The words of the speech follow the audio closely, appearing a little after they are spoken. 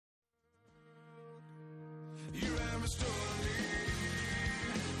restored me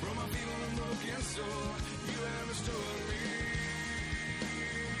from my feeble and broken soul. You have restored me.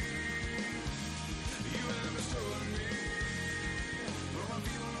 You have restored me from my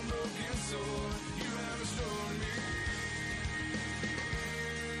feeble and broken soul. You have restored me.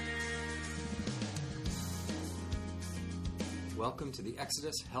 Welcome to the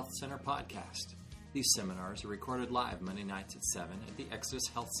Exodus Health Center podcast. These seminars are recorded live Monday nights at 7 at the Exodus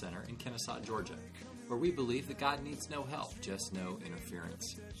Health Center in Kennesaw, Georgia, where we believe that God needs no help, just no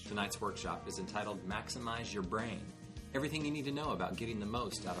interference. Tonight's workshop is entitled Maximize Your Brain, everything you need to know about getting the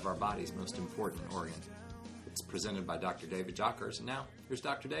most out of our body's most important organ. It's presented by Dr. David Jockers, and now here's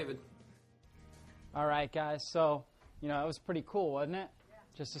Dr. David. All right, guys, so, it was pretty cool, wasn't it?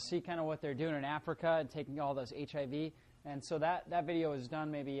 Just to see kind of what they're doing in Africa and taking all those HIV. And so that video was done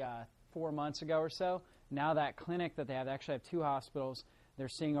maybe 4 months ago or so. Now that clinic that they actually have 2 hospitals. They're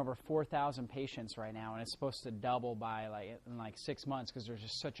seeing over 4,000 patients right now, and it's supposed to double by in 6 months because there's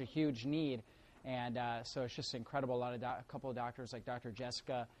just such a huge need. And so it's just incredible. A couple of doctors like Dr.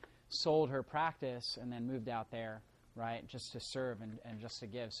 Jessica sold her practice and then moved out there, right, just to serve and just to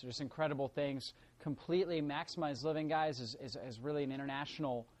give. So just incredible things. Completely Maximize Living, guys, is really an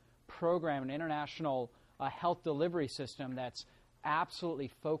international program, an international health delivery system that's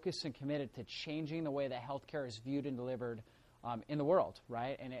absolutely focused and committed to changing the way that healthcare is viewed and delivered in the world,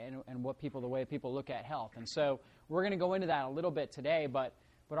 right? And the way people look at health. And so we're going to go into that a little bit today, but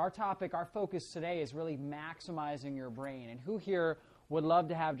our focus today is really maximizing your brain. And who here would love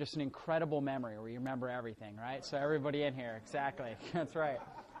to have just an incredible memory where you remember everything, right? So everybody in here, exactly. That's right.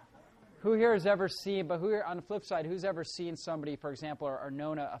 Who here has ever seen, but on the flip side, who's ever seen somebody, for example, or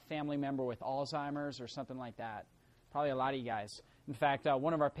known a family member with Alzheimer's or something like that? Probably a lot of you guys. In fact,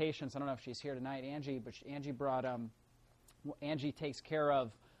 one of our patients, I don't know if she's here tonight, Angie, but Angie takes care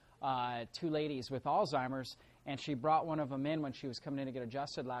of 2 ladies with Alzheimer's, and she brought one of them in when she was coming in to get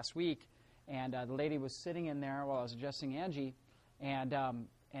adjusted last week, and the lady was sitting in there while I was adjusting Angie, and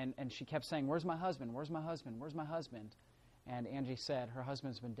she kept saying, "Where's my husband? Where's my husband? Where's my husband?" And Angie said her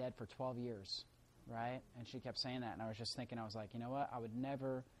husband's been dead for 12 years, right? And she kept saying that, and I was just thinking, I was like, you know what? I would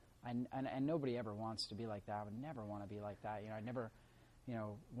never, and nobody ever wants to be like that. I would never want to be like that. I'd never,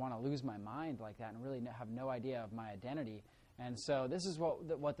 want to lose my mind like that and really have no idea of my identity. And so this is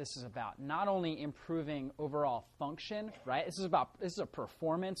what this is about. Not only improving overall function, right? This is a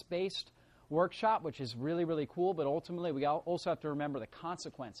performance-based workshop, which is really, really cool, but ultimately we also have to remember the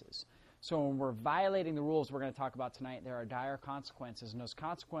consequences. So when we're violating the rules we're going to talk about tonight, there are dire consequences, and those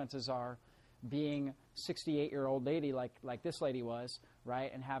consequences are being a 68-year-old lady like this lady was,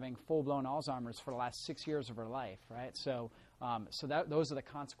 right, and having full-blown Alzheimer's for the last 6 years of her life, right? So those are the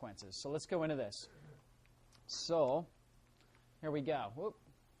consequences. So let's go into this. So here we go. Whoop,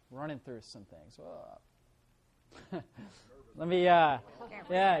 running through some things. Let me, yeah,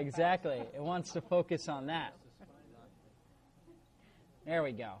 exactly. It wants to focus on that. There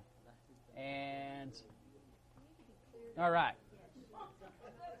we go. And, all right.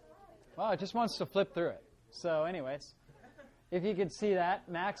 Well, it just wants to flip through it. So anyways, if you could see that,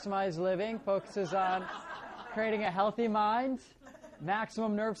 Maximize Living focuses on creating a healthy mind,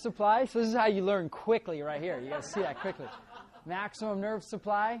 maximum nerve supply. So this is how you learn quickly right here. You got to see that quickly. Maximum nerve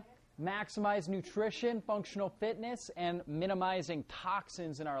supply, maximize nutrition, functional fitness, and minimizing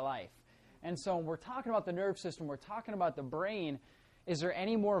toxins in our life. And so when we're talking about the nerve system, we're talking about the brain. Is there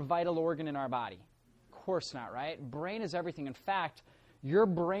any more vital organ in our body? Of course not, right? Brain is everything. In fact, your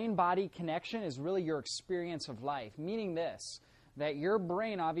brain-body connection is really your experience of life, meaning this, that your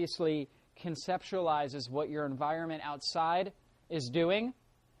brain obviously conceptualizes what your environment outside is doing,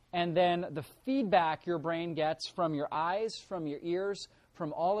 and then the feedback your brain gets from your eyes, from your ears,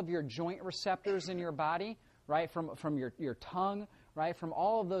 from all of your joint receptors in your body, right, from your tongue, right, from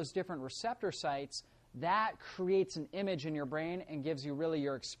all of those different receptor sites, that creates an image in your brain and gives you really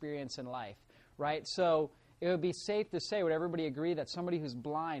your experience in life, right? So it would be safe to say, would everybody agree that somebody who's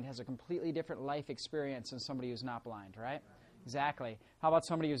blind has a completely different life experience than somebody who's not blind, right? Exactly. How about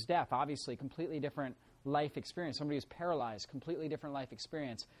somebody who's deaf? Obviously, completely different life experience. Somebody who's paralyzed, completely different life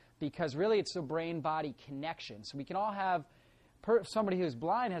experience, because really it's a brain-body connection. So we can all have, somebody who's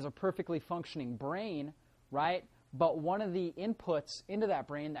blind has a perfectly functioning brain, right? But one of the inputs into that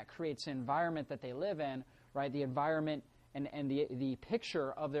brain that creates an environment that they live in, right, the environment and the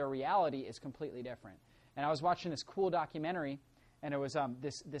picture of their reality is completely different. And I was watching this cool documentary, and it was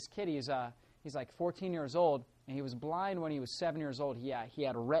this kid, he's like 14 years old, and he was blind when he was 7 years old. He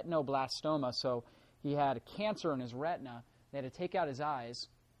had retinoblastoma, so he had cancer in his retina. They had to take out his eyes,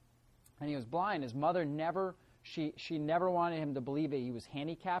 and he was blind. His mother never She never wanted him to believe that he was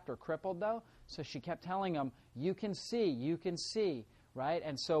handicapped or crippled, though. So she kept telling him, you can see, right?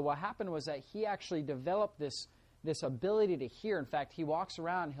 And so what happened was that he actually developed this ability to hear. In fact, he walks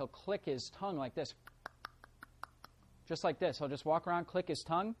around, he'll click his tongue like this, just like this. He'll just walk around, click his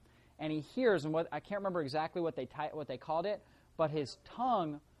tongue, and he hears. And I can't remember exactly what they called it, but his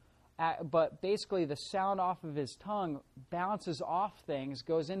tongue, but basically the sound off of his tongue bounces off things,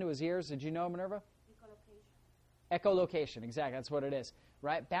 goes into his ears. Did you know, Minerva? Echolocation, exactly. That's what it is,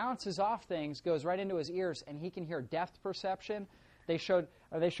 right? Bounces off things, goes right into his ears, and he can hear depth perception. They showed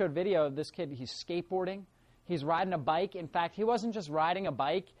video of this kid. He's skateboarding. He's riding a bike. In fact, he wasn't just riding a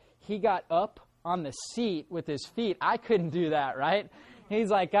bike. He got up on the seat with his feet. I couldn't do that, right? He's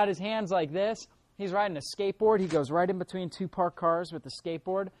like got his hands like this. He's riding a skateboard. He goes right in between two parked cars with the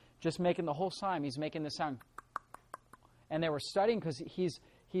skateboard, just making the whole time. He's making the sound. And they were studying because he's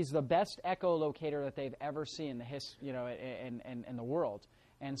the best echolocator that they've ever seen in the world.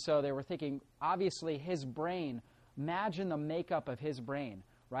 And so they were thinking, obviously, his brain. Imagine the makeup of his brain,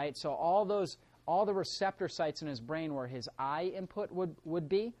 right? So all the receptor sites in his brain where his eye input would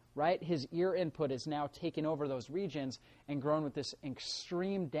be, right? His ear input is now taken over those regions and grown with this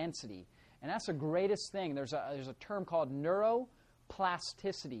extreme density. And that's the greatest thing. There's a term called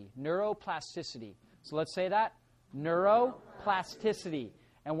neuroplasticity. Neuroplasticity. So let's say that. Neuroplasticity.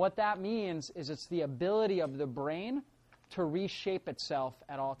 And what that means is it's the ability of the brain to reshape itself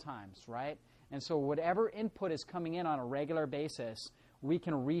at all times, right? And so whatever input is coming in on a regular basis, we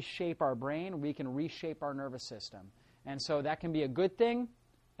can reshape our brain, we can reshape our nervous system. And so that can be a good thing,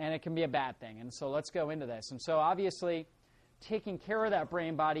 and it can be a bad thing. And so let's go into this. And so obviously, taking care of that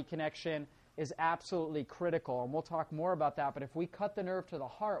brain-body connection is absolutely critical. And we'll talk more about that. But if we cut the nerve to the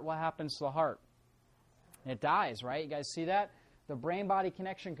heart, what happens to the heart? It dies, right? You guys see that? The brain-body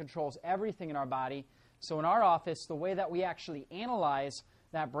connection controls everything in our body. So in our office, the way that we actually analyze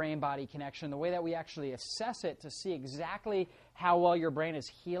that brain-body connection, the way that we actually assess it to see exactly how well your brain is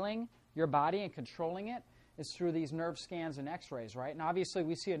healing your body and controlling it is through these nerve scans and x-rays, right? And obviously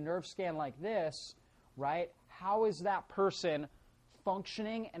we see a nerve scan like this, right? How is that person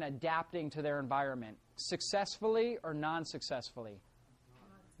functioning and adapting to their environment? Successfully or non-successfully?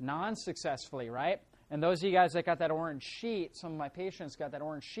 Non-successfully, right? And those of you guys that got that orange sheet, some of my patients got that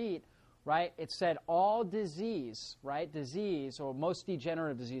orange sheet, right? It said all disease, right? Disease, or most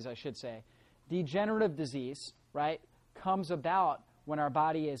degenerative disease, I should say. Degenerative disease, right, comes about when our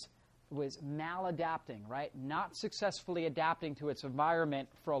body was maladapting, right? Not successfully adapting to its environment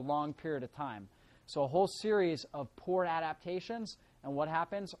for a long period of time. So a whole series of poor adaptations, and what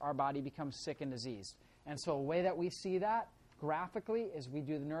happens? Our body becomes sick and diseased. And so a way that we see that graphically is we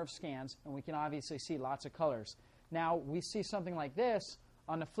do the nerve scans, and we can obviously see lots of colors. Now, we see something like this.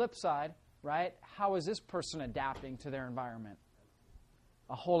 On the flip side, right, how is this person adapting to their environment?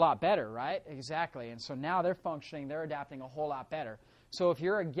 A whole lot better, right? Exactly. And so now they're functioning, they're adapting a whole lot better. So if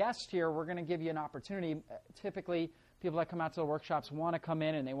you're a guest here, we're going to give you an opportunity. Typically, people that come out to the workshops want to come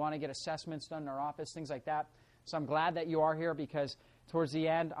in and they want to get assessments done in our office, things like that. So I'm glad that you are here because towards the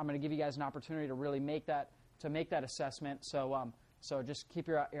end, I'm going to give you guys an opportunity to really make that assessment. So just keep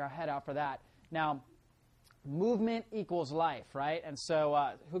your head out for that. Now, movement equals life, right? And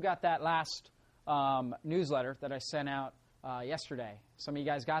so who got that last newsletter that I sent out yesterday? Some of you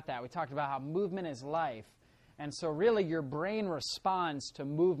guys got that. We talked about how movement is life. And so really your brain responds to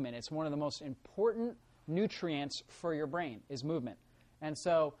movement. It's one of the most important nutrients for your brain is movement. And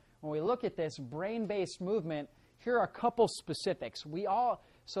so when we look at this brain-based movement, here are a couple specifics.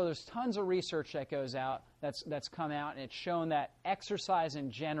 So there's tons of research that goes out, that's come out, and it's shown that exercise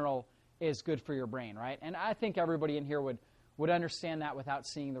in general is good for your brain, right? And I think everybody in here would understand that without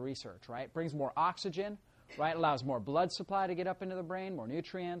seeing the research, right? It brings more oxygen, right? Allows more blood supply to get up into the brain, more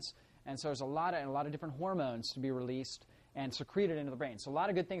nutrients, and so there's a lot of different hormones to be released and secreted into the brain. So a lot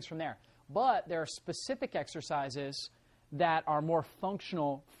of good things from there. But there are specific exercises that are more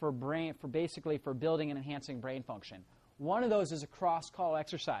functional for basically building and enhancing brain function. One of those is a cross-call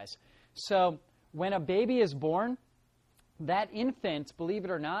exercise. So when a baby is born, that infant, believe it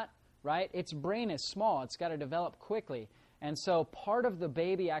or not, right, its brain is small. It's got to develop quickly. And so part of the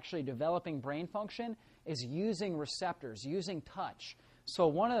baby actually developing brain function is using receptors, using touch. So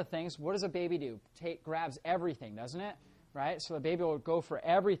one of the things, what does a baby do? Grabs everything, doesn't it? Right? So the baby will go for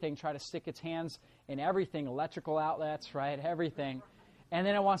everything, try to stick its hands in everything, electrical outlets, right, everything. And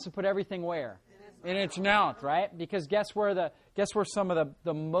then it wants to put everything where? In its mouth, right? Because guess where some of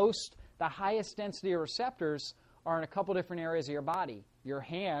the highest density of receptors are in a couple different areas of your body. Your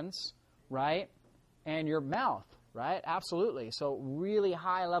hands, right, and your mouth, right? Absolutely. So really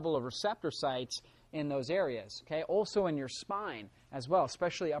high level of receptor sites in those areas, okay? Also in your spine as well,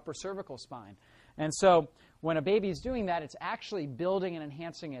 especially upper cervical spine. And so when a baby's doing that, it's actually building and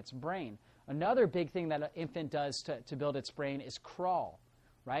enhancing its brain. Another big thing that an infant does to build its brain is crawl,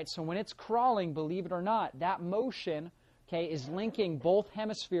 right? So when it's crawling, believe it or not, that motion, okay, is linking both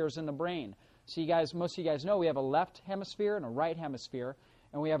hemispheres in the brain. So most of you guys know we have a left hemisphere and a right hemisphere,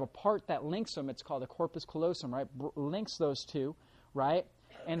 and we have a part that links them. It's called the corpus callosum, right? Links those two, right?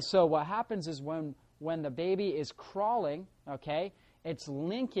 And so what happens is when the baby is crawling, okay, it's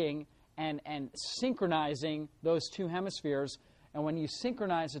linking and synchronizing those two hemispheres. And when you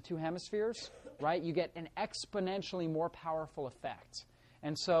synchronize the two hemispheres, right, you get an exponentially more powerful effect.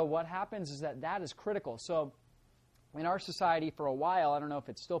 And so what happens is that is critical. So in our society for a while, I don't know if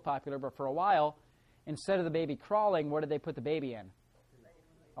it's still popular, but for a while, instead of the baby crawling, what did they put the baby in?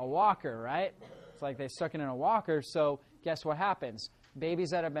 A walker, right? It's like they stuck it in a walker. So guess what happens? Babies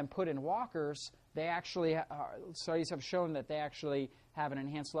that have been put in walkers, they actually, studies have shown that they actually have an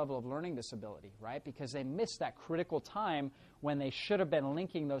enhanced level of learning disability, right? Because they miss that critical time when they should have been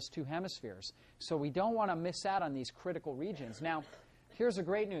linking those two hemispheres. So we don't want to miss out on these critical regions. Now, here's the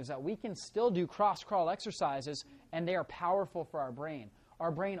great news, that we can still do cross-crawl exercises, and they are powerful for our brain.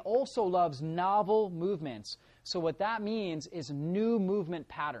 Our brain also loves novel movements. So what that means is new movement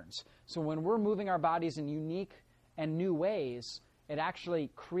patterns. So when we're moving our bodies in unique and new ways, it actually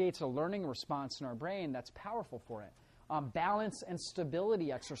creates a learning response in our brain that's powerful for it. Balance and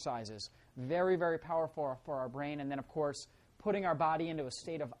stability exercises, very, very powerful for our brain. And then, of course, putting our body into a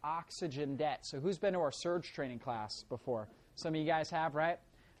state of oxygen debt. So who's been to our surge training class before? Some of you guys have, right?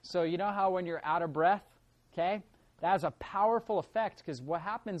 So you know how when you're out of breath, okay, that has a powerful effect, because what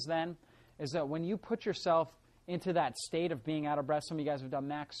happens then is that when you put yourself into that state of being out of breath, some of you guys have done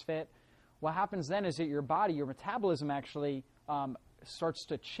Max Fit, what happens then is that your body, your metabolism actually starts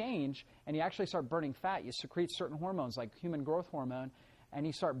to change, and you actually start burning fat. You secrete certain hormones like human growth hormone, and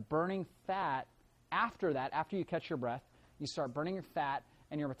you start burning fat after that. After you catch your breath, you start burning your fat,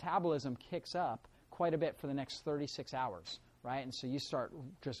 and your metabolism kicks up quite a bit for the next 36 hours, right? And so you start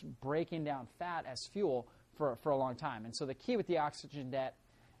just breaking down fat as fuel for a long time. And so the key with the oxygen debt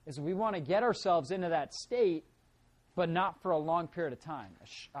is we want to get ourselves into that state, but not for a long period of time.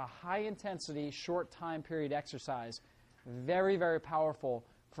 A high-intensity, short time period exercise, very, very powerful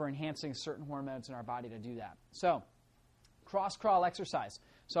for enhancing certain hormones in our body to do that. So, cross-crawl exercise.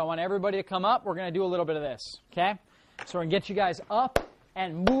 So I want everybody to come up. We're going to do a little bit of this, okay? So we're going to get you guys up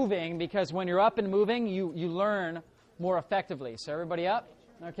and moving, because when you're up and moving, you learn more effectively. So everybody up?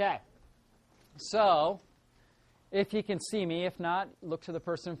 Okay. So, if you can see me. If not, look to the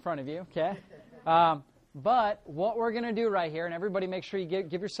person in front of you, okay? But what we're going to do right here, and everybody make sure you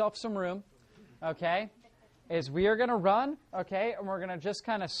give yourself some room, okay, is we are going to run, okay, and we're going to just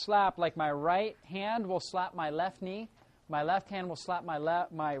kind of slap, like my right hand will slap my left knee, my left hand will slap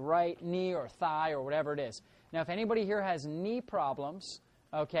my right knee or thigh or whatever it is. Now, if anybody here has knee problems,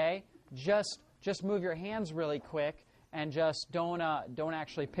 okay, just move your hands really quick, and just don't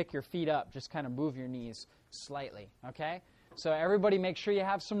actually pick your feet up. Just kind of move your knees slightly, okay? So everybody make sure you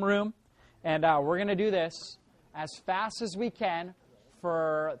have some room, and we're going to do this as fast as we can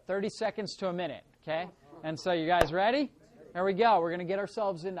for 30 seconds to a minute, okay? And so you guys ready? There we go. We're going to get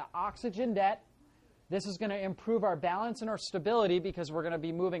ourselves into oxygen debt. This is going to improve our balance and our stability, because we're going to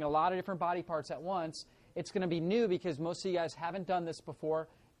be moving a lot of different body parts at once. It's going to be new because most of you guys haven't done this before,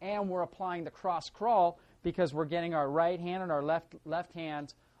 and we're applying the cross crawl because we're getting our right hand and our left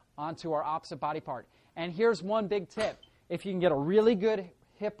hand onto our opposite body part. And here's one big tip. If you can get a really good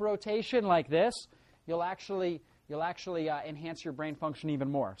hip rotation like this, you'll actually enhance your brain function even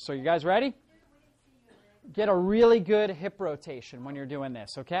more. So you guys ready? Get a really good hip rotation when you're doing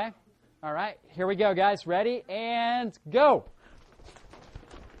this, okay? All right, here we go, guys. Ready? And go.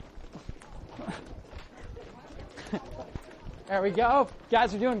 There we go.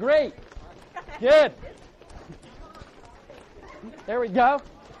 Guys are doing great. Good. There we go.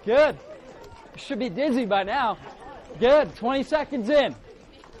 Good. Should be dizzy by now. Good. 20 seconds in.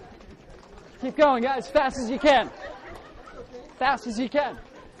 Keep going, guys. Fast as you can. Fast as you can.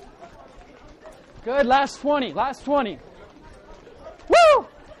 Good. Last 20. Last 20. Woo!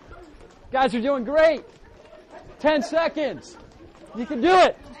 Guys are doing great. 10 seconds. You can do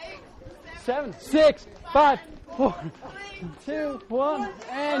it. 7, 6, 5, 4, 2, 1,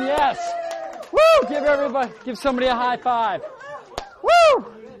 and yes. Woo! Give somebody a high five. Woo!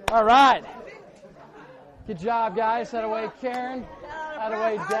 All right. Good job, guys. That away, Karen. That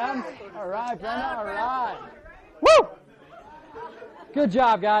away, Dem. All right, Brenda. All right. Woo! Good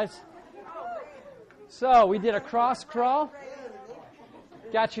job, guys. So we did a cross crawl.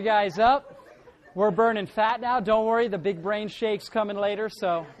 Got you guys up. We're burning fat now. Don't worry, the big brain shake's coming later,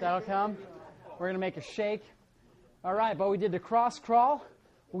 so that'll come. We're going to make a shake. All right, but we did the cross crawl.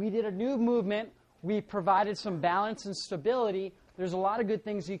 We did a new movement. We provided some balance and stability. There's a lot of good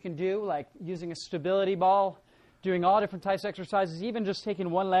things you can do, like using a stability ball, doing all different types of exercises, even just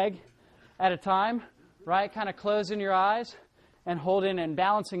taking one leg at a time, right? Kind of closing your eyes and holding and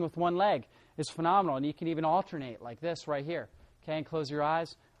balancing with one leg is phenomenal. And you can even alternate like this right here. Okay, and close your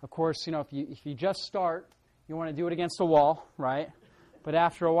eyes. Of course, you know, if you just start, you want to do it against a wall, right? But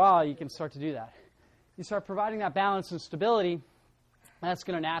after a while, you can start to do that. You start providing that balance and stability, that's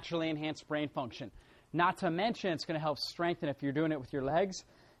going to naturally enhance brain function. Not to mention, it's going to help strengthen, if you're doing it with your legs,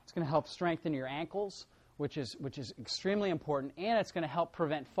 it's going to help strengthen your ankles, which is extremely important, and it's going to help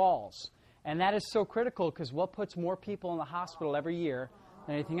prevent falls. And that is so critical because what puts more people in the hospital every year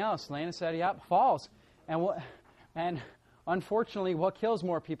than anything else? Lana said, yep, falls. And unfortunately, what kills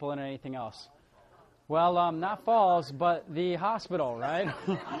more people than anything else? Well, not falls, but the hospital, right?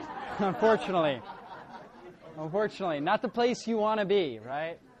 Unfortunately. Unfortunately, not the place you want to be,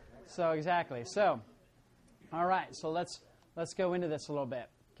 right? So exactly. So, all right. So let's go into this a little bit,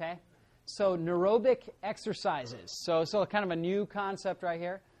 okay? So neurobic exercises. So kind of a new concept right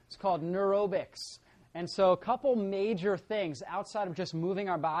here. It's called neurobics. And so a couple major things outside of just moving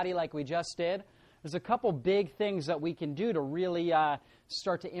our body like we just did. There's a couple big things that we can do to really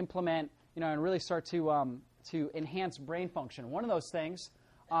start to implement, you know, and really start to enhance brain function. One of those things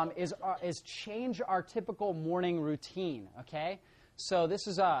is change our typical morning routine. Okay, so this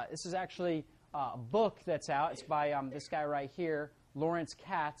is actually a book that's out. It's by this guy right here, Lawrence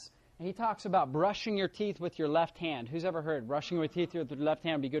Katz, and he talks about brushing your teeth with your left hand. Who's ever heard brushing your teeth with your left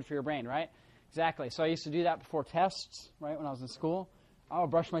hand would be good for your brain, right? Exactly. So I used to do that before tests, right, when I was in school. I'll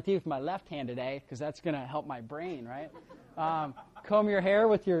brush my teeth with my left hand today because that's going to help my brain, right? Comb your hair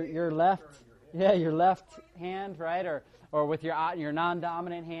with your left, your left hand, right, or with your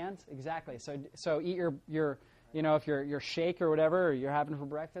non-dominant hand. Exactly. So eat your you know, if your shake or whatever or you're having for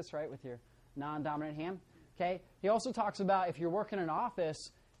breakfast, right, with your non-dominant hand. Okay. He also talks about if you're working in an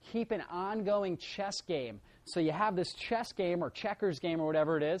office, keep an ongoing chess game. So you have this chess game or checkers game or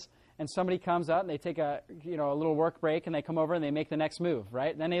whatever it is. And somebody comes up and they take a little work break and they come over and they make the next move,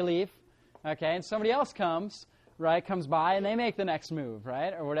 right? Then they leave, okay? And somebody else comes by and they make the next move,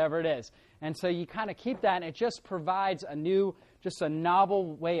 right? Or whatever it is. And so you kind of keep that and it just provides a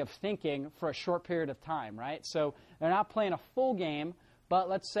novel way of thinking for a short period of time, right? So they're not playing a full game, but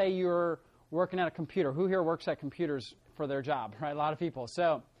let's say you're working at a computer. Who here works at computers for their job, right? A lot of people.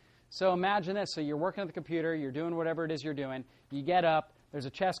 So imagine this. So you're working at the computer, you're doing whatever it is you're doing, you get up, there's a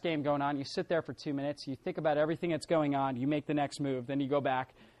chess game going on. You sit there for 2 minutes. You think about everything that's going on. You make the next move. Then you go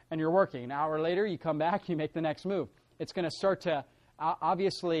back, and you're working. An hour later, you come back. You make the next move. It's going to start to,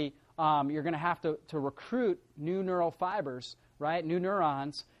 obviously, you're going to have to recruit new neural fibers, right, new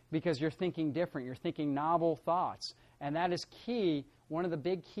neurons, because you're thinking different. You're thinking novel thoughts. And that is key. One of the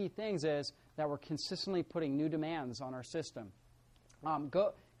big key things is that we're consistently putting new demands on our system.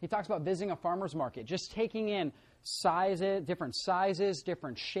 He talks about visiting a farmer's market, just taking in different sizes,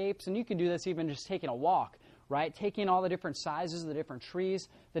 different shapes, and you can do this even just taking a walk, right? Taking all the different sizes of the different trees,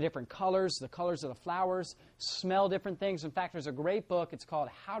 the different colors, the colors of the flowers, smell different things. In fact, there's a great book. It's called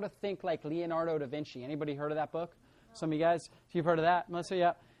How to Think Like Leonardo da Vinci. Anybody heard of that book? Some of you guys, if you've heard of that, Melissa,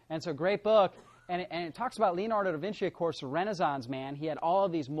 yeah. And it's a great book, and it talks about Leonardo da Vinci, of course, a Renaissance man. He had all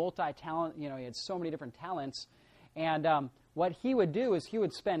of these multi-talent, he had so many different talents, and what he would do is he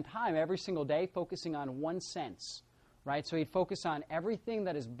would spend time every single day focusing on one sense, right? So he'd focus on everything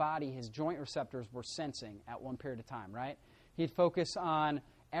that his body, his joint receptors were sensing at one period of time, right? He'd focus on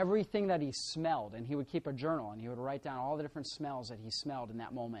everything that he smelled, and he would keep a journal, and he would write down all the different smells that he smelled in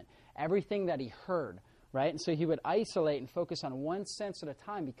that moment, everything that he heard, right? And so he would isolate and focus on one sense at a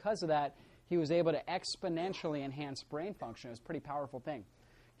time. Because of that, he was able to exponentially enhance brain function. It was a pretty powerful thing.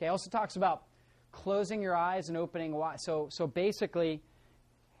 Okay, also talks about closing your eyes and opening wide. So basically,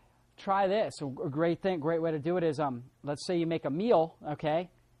 try this. A great way to do it is, let's say you make a meal, okay,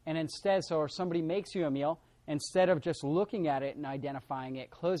 and instead, or somebody makes you a meal, instead of just looking at it and identifying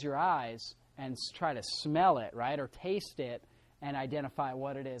it, close your eyes and try to smell it, right, or taste it and identify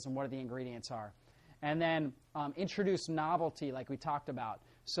what it is and what the ingredients are. And then introduce novelty like we talked about.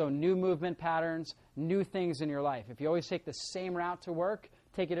 So new movement patterns, new things in your life. If you always take the same route to work,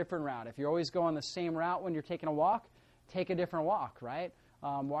 take a different route. If you're always going the same route when you're taking a walk, take a different walk, right?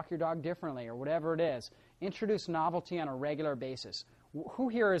 Walk your dog differently or whatever it is. Introduce novelty on a regular basis. Who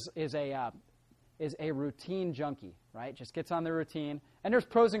here is a routine junkie, right? Just gets on the routine. And there's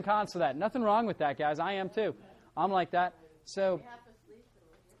pros and cons to that. Nothing wrong with that, guys. I am too. I'm like that. So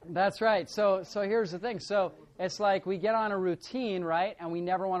That's right. So here's the thing. So it's like we get on a routine, right? And we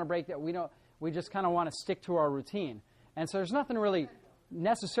never want to break that. We just kind of want to stick to our routine. And so there's nothing really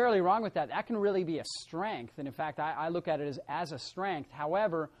necessarily wrong with that. That can really be a strength. And in fact, I look at it as a strength.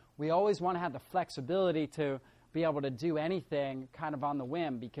 However, we always want to have the flexibility to be able to do anything kind of on the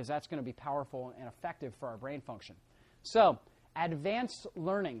whim, because that's going to be powerful and effective for our brain function. So advanced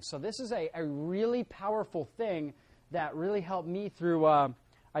learning. So this is a really powerful thing that really helped me through.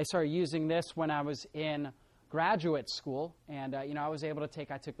 I started using this when I was in graduate school, and I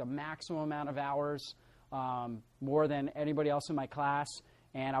took the maximum amount of hours, more than anybody else in my class,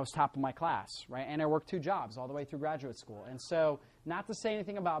 and I was top of my class, right? And I worked 2 jobs all the way through graduate school. And so, not to say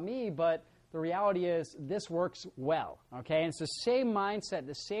anything about me, but the reality is this works well, okay? And it's the same mindset,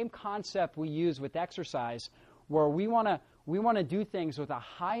 the same concept we use with exercise, where we want to do things with a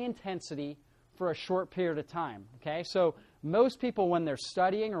high intensity for a short period of time, okay? So most people, when they're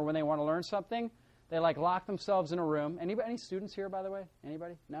studying or when they want to learn something, they like lock themselves in a room. Any students here, by the way?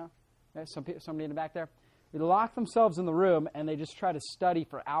 Anybody? No? Okay, somebody in the back there? They lock themselves in the room and they just try to study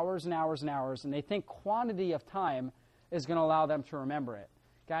for hours and hours and hours, and they think quantity of time is going to allow them to remember it.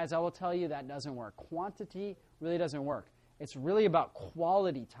 Guys, I will tell you that doesn't work. Quantity really doesn't work. It's really about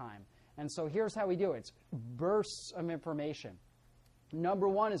quality time. And so here's how we do it. It's bursts of information. Number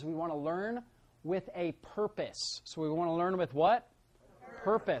 1 is we want to learn with a purpose. So we want to learn with what?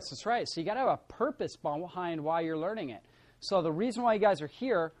 Purpose. That's right. So you got to have a purpose behind why you're learning it. So the reason why you guys are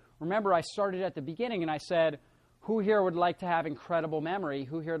here, remember I started at the beginning and I said, who here would like to have incredible memory?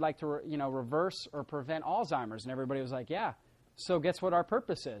 Who here would like to reverse or prevent Alzheimer's? And everybody was like, yeah. So guess what our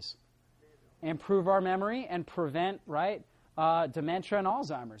purpose is? Improve our memory and prevent, right, dementia and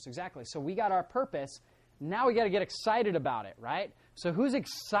Alzheimer's. Exactly. So we got our purpose. Now we got to get excited about it, right? So who's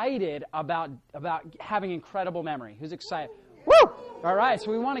excited about having incredible memory? Who's excited? Woo! All right.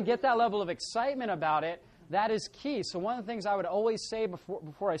 So we want to get that level of excitement about it. That is key. So one of the things I would always say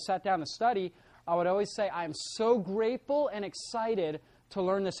before I sat down to study, I would always say, I'm so grateful and excited to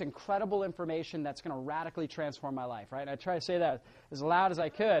learn this incredible information that's going to radically transform my life, right? And I try to say that as loud as I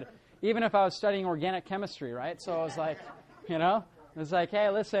could, even if I was studying organic chemistry, right? So I was like, it's like, hey,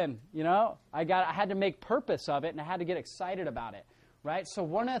 listen, I had to make purpose of it, and I had to get excited about it, right? So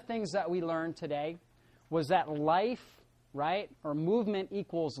one of the things that we learned today was that life, right, or movement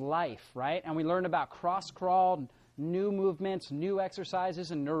equals life, right? And we learned about cross-crawl, new movements, new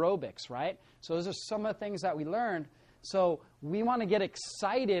exercises, and neurobics, right? So those are some of the things that we learned. So we want to get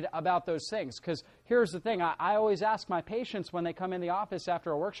excited about those things, because here's the thing. I always ask my patients when they come in the office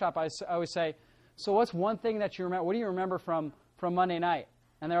after a workshop, I always say, so what's one thing that you remember? What do you remember from Monday night?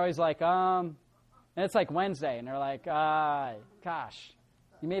 And they're always like, and it's like Wednesday, and they're like, gosh,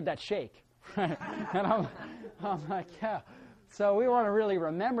 you made that shake. And I'm like, yeah. So we want to really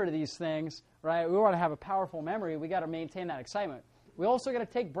remember these things, right? We want to have a powerful memory. We got to maintain that excitement. We also got to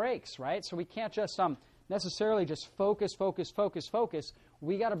take breaks, right? So we can't just necessarily just focus.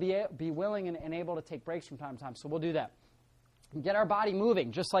 We got to be willing and able to take breaks from time to time. So we'll do that. Get our body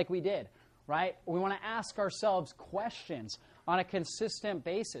moving, just like we did, right? We want to ask ourselves questions on a consistent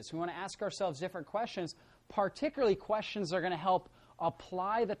basis. We want to ask ourselves different questions, particularly questions that are going to help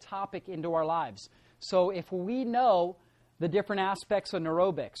apply the topic into our lives. So if we know the different aspects of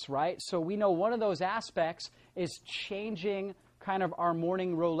neurobics, right? So we know one of those aspects is changing kind of our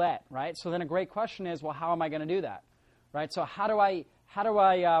morning roulette, right? So then a great question is, well, how am I going to do that, right? So how do I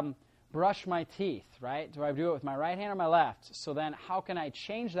brush my teeth, right? Do I do it with my right hand or my left? So then how can I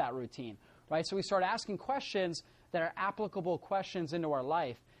change that routine, right? So we start asking questions that are applicable questions into our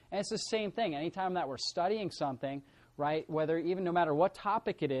life. And it's the same thing. Anytime that we're studying something, right, no matter what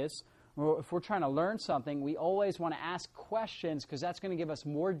topic it is, or if we're trying to learn something, we always want to ask questions, because that's going to give us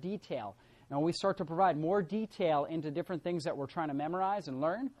more detail. And when we start to provide more detail into different things that we're trying to memorize and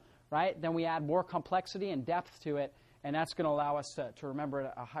learn, right, then we add more complexity and depth to it, and that's going to allow us to remember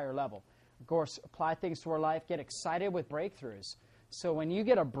at a higher level. Of course, apply things to our life, get excited with breakthroughs. So when you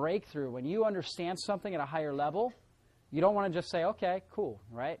get a breakthrough, when you understand something at a higher level, you don't want to just say, okay, cool,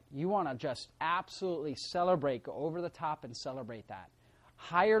 right? You want to just absolutely celebrate, go over the top and celebrate that.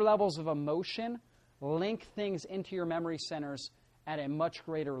 Higher levels of emotion link things into your memory centers at a much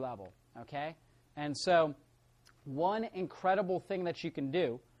greater level, okay? And so one incredible thing that you can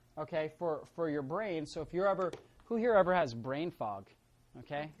do, okay, for your brain, so if who here ever has brain fog,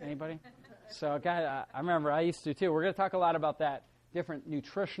 okay? Anybody? So, guys, I remember I used to too. We're going to talk a lot about that, different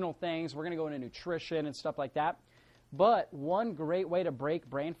nutritional things. We're going to go into nutrition and stuff like that. But one great way to break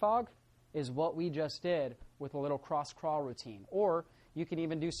brain fog is what we just did with a little cross-crawl routine. Or you can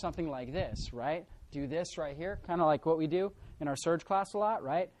even do something like this, right? do this right here, kind of like what we do in our surge class a lot,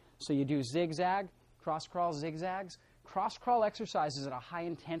 right? So you do zigzag, cross crawl, zigzags. Cross crawl exercises at a high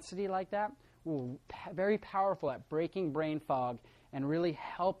intensity like that, very powerful at breaking brain fog and really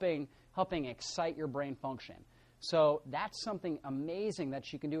helping excite your brain function. So that's something amazing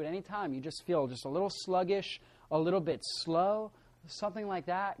that you can do at any time. You just feel just a little sluggish, a little bit slow, something like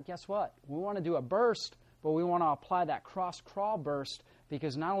that. Guess what? We want to do a burst, but we want to apply that cross crawl burst,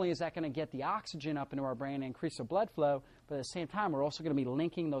 because not only is that going to get the oxygen up into our brain and increase the blood flow, but at the same time, we're also going to be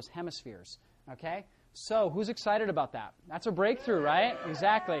linking those hemispheres. Okay? So who's excited about that? That's a breakthrough, right?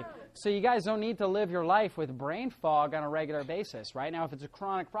 Exactly. So you guys don't need to live your life with brain fog on a regular basis, right? Now, if it's a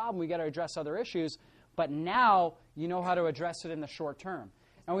chronic problem, we got to address other issues. But now you know how to address it in the short term.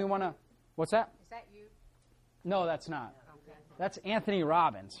 And we want to, what's that? Is that you? No, that's not. Okay. That's Anthony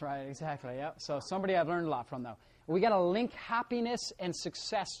Robbins, right? Exactly, yep. So somebody I've learned a lot from, though. We got to link happiness and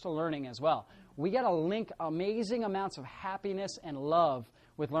success to learning as well. We got to link amazing amounts of happiness and love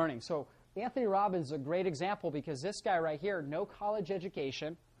with learning. So Anthony Robbins is a great example, because this guy right here, no college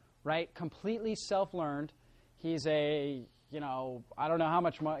education, right? Completely self-learned. He's a, I don't know how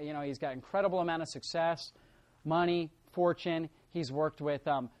much money, he's got incredible amount of success, money, fortune. He's worked with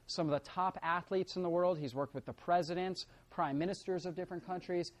some of the top athletes in the world. He's worked with the presidents, prime ministers of different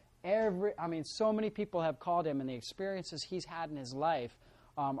countries. So many people have called him, and the experiences he's had in his life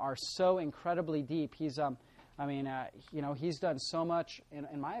are so incredibly deep. He's he's done so much.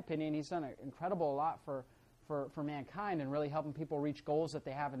 In my opinion, he's done an incredible lot for mankind, and really helping people reach goals that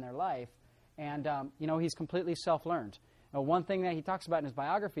they have in their life. And, he's completely self-learned. Now, one thing that he talks about in his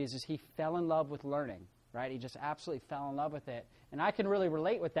biographies is he fell in love with learning, right? He just absolutely fell in love with it. And I can really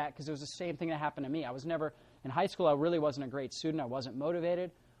relate with that, because it was the same thing that happened to me. I was never, in high school, I really wasn't a great student. I wasn't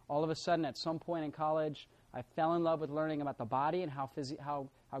motivated. All of a sudden, at some point in college, I fell in love with learning about the body and how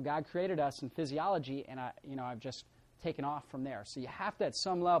God created us in physiology, and I've just taken off from there. So you have to, at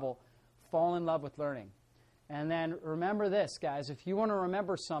some level, fall in love with learning. And then remember this, guys. If you want to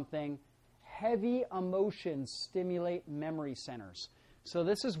remember something, heavy emotions stimulate memory centers. So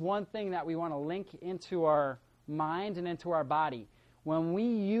this is one thing that we want to link into our mind and into our body. When we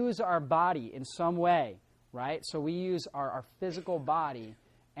use our body in some way, right? So we use our physical body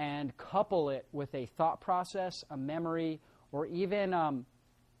and couple it with a thought process, a memory, or even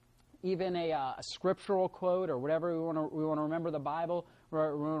a scriptural quote, or whatever. We want to remember the Bible,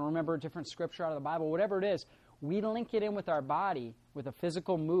 or we want to remember a different scripture out of the Bible, whatever it is. We link it in with our body with a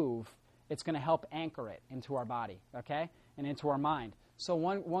physical move. It's going to help anchor it into our body, okay, and into our mind. So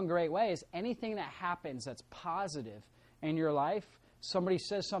one great way is anything that happens that's positive in your life. Somebody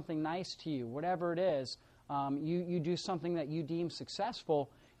says something nice to you, whatever it is. You do something that you deem successful.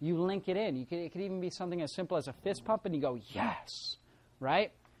 You link it in. It could even be something as simple as a fist pump, and you go, yes,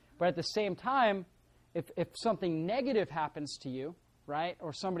 right? But at the same time, if something negative happens to you, right,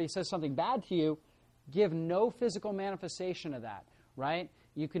 or somebody says something bad to you, give no physical manifestation of that, right?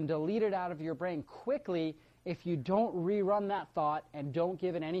 You can delete it out of your brain quickly if you don't rerun that thought and don't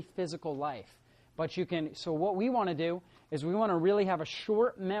give it any physical life. But you can, so what we want to do is we want to really have a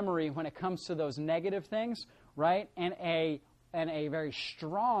short memory when it comes to those negative things, right? And a very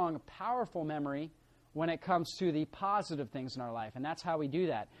strong, powerful memory when it comes to the positive things in our life. And that's how we do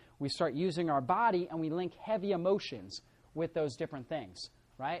that. We start using our body, and we link heavy emotions with those different things,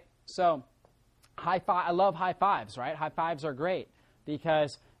 right? So I love high fives, right? High fives are great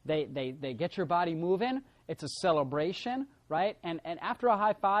because they get your body moving. It's a celebration, right? And after a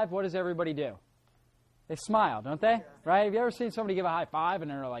high five, what does everybody do? They smile, don't they? Right? Have you ever seen somebody give a high five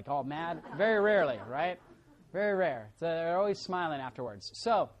and they're like all mad? Very rarely, right? Very rare. So they're always smiling afterwards.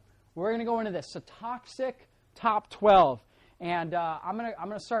 So we're going to go into this. So toxic top 12. And I'm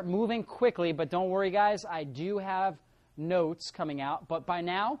gonna start moving quickly, but don't worry, guys. I do have notes coming out. But by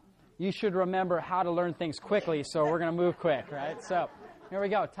now, you should remember how to learn things quickly, so we're going to move quick, right? So here we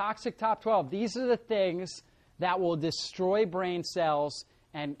go. Toxic top 12. These are the things that will destroy brain cells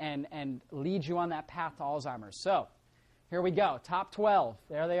and lead you on that path to Alzheimer's. So here we go. Top 12.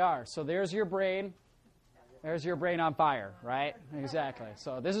 There they are. So there's your brain. There's your brain on fire, right? Exactly.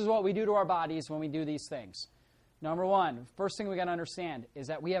 So this is what we do to our bodies when we do these things. Number one, first thing we got to understand is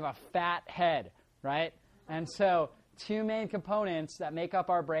that we have a fat head, right? And so two main components that make up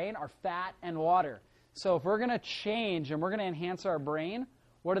our brain are fat and water. So if we're going to change and we're going to enhance our brain,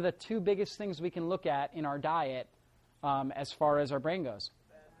 what are the two biggest things we can look at in our diet as far as our brain goes?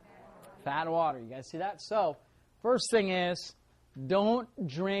 Fat and water. You guys see that? So first thing is don't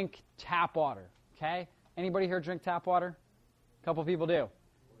drink tap water, okay? Anybody here drink tap water? A couple people do.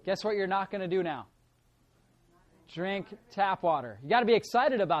 Guess what you're not going to do now? Drink tap water. You got to be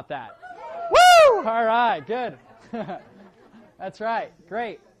excited about that. Woo! All right, good. That's right.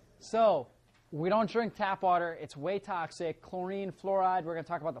 Great. So we don't drink tap water. It's way toxic. Chlorine, fluoride. We're going to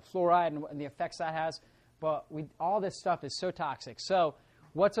talk about the fluoride and the effects that has. But all this stuff is so toxic. So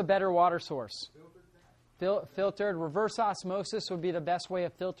what's a better water source? Filtered. Reverse osmosis would be the best way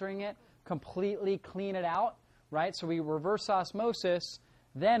of filtering it. Completely clean it out, right? So we reverse osmosis.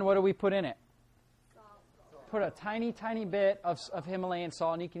 Then what do we put in it? Put a tiny, tiny bit of Himalayan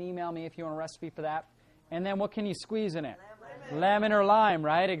salt, and you can email me if you want a recipe for that. And then what can you squeeze in it? Lemon or lime,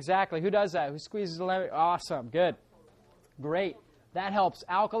 right? Exactly. Who does that? Who squeezes the lemon? Awesome. Good. Great. That helps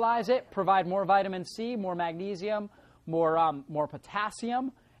alkalize it, provide more vitamin C, more magnesium, more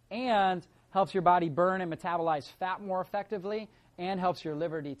potassium, and helps your body burn and metabolize fat more effectively, and helps your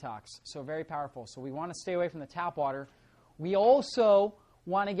liver detox. So very powerful. So we want to stay away from the tap water. We also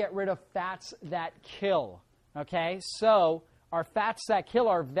want to get rid of fats that kill. Okay? So our fats that kill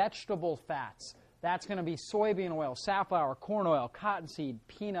are vegetable fats. That's going to be soybean oil, safflower, corn oil, cottonseed,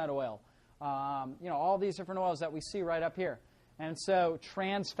 peanut oil, all these different oils that we see right up here. And so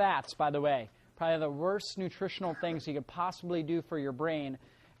trans fats, by the way, probably the worst nutritional things you could possibly do for your brain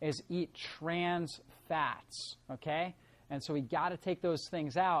is eat trans fats, okay? And so we got to take those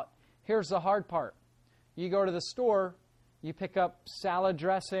things out. Here's the hard part. You go to the store, you pick up salad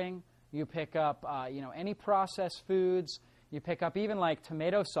dressing, you pick up any processed foods, you pick up even like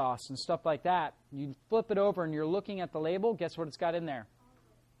tomato sauce and stuff like that. You flip it over and you're looking at the label. Guess what it's got in there?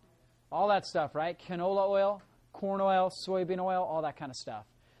 All that stuff, right? Canola oil, corn oil, soybean oil, all that kind of stuff.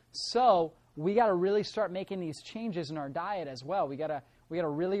 So we got to really start making these changes in our diet as well. We got to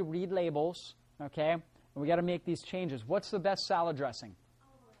really read labels, okay? And we got to make these changes. What's the best salad dressing?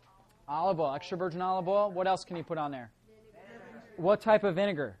 Olive oil, extra virgin olive oil. What else can you put on there? What type of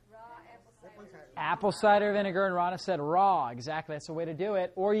vinegar? Apple cider vinegar, and Rana said raw. Exactly, that's the way to do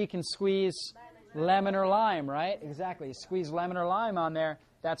it. Or you can squeeze lemon or lime, right? Exactly. You squeeze lemon or lime on there.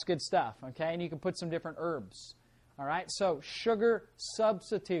 That's good stuff, okay? And you can put some different herbs. All right, so sugar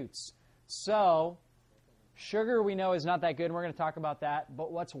substitutes. So sugar we know is not that good, and we're going to talk about that.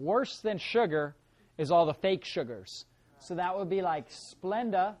 But what's worse than sugar is all the fake sugars. So that would be like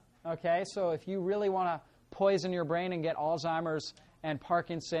Splenda, okay? So if you really want to poison your brain and get Alzheimer's and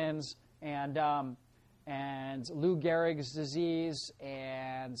Parkinson's and Lou Gehrig's disease,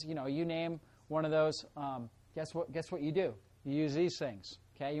 and you name one of those. Guess what you do? You use these things.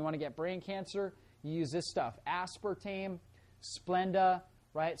 Okay, you want to get brain cancer? You use this stuff: aspartame, Splenda,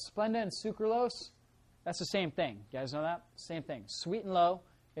 right? Splenda and sucralose. That's the same thing. You guys know that? Same thing. Sweet and Low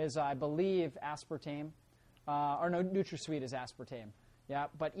is, I believe, aspartame, or no, NutraSweet is aspartame. Yeah,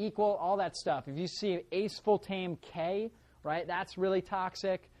 but Equal, all that stuff. If you see Aspartame K, right? That's really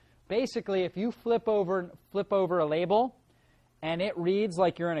toxic. Basically, if you flip over a label and it reads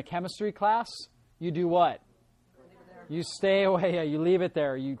like you're in a chemistry class, you do what? You stay away. Yeah, you leave it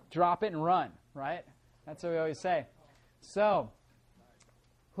there. You drop it and run, right? That's what we always say. So,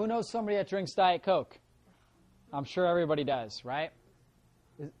 who knows somebody that drinks Diet Coke? I'm sure everybody does, right?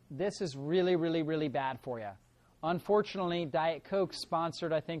 This is really, really, really bad for you. Unfortunately, Diet Coke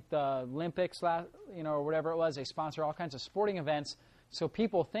sponsored, I think, the Olympics, or whatever it was. They sponsor all kinds of sporting events. So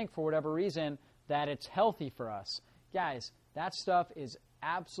people think, for whatever reason, that it's healthy for us. Guys, that stuff is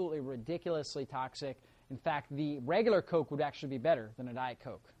absolutely ridiculously toxic. In fact, the regular Coke would actually be better than a Diet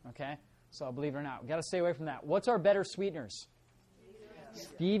Coke, okay? So believe it or not, we've got to stay away from that. What's our better sweeteners?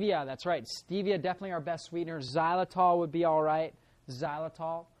 Stevia, that's right. Stevia, definitely our best sweetener. Xylitol would be all right.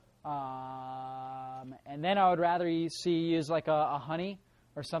 Xylitol. And then I would rather use like a honey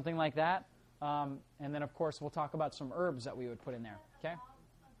or something like that. And then, of course, we'll talk about some herbs that we would put in there. Okay?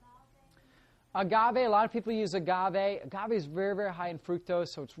 Agave, a lot of people use agave. Agave is very, very high in fructose,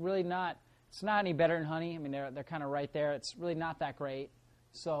 so it's really not any better than honey. I mean, they're kind of right there. It's really not that great.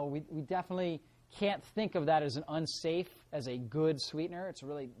 So we definitely can't think of that as an unsafe, as a good sweetener. It's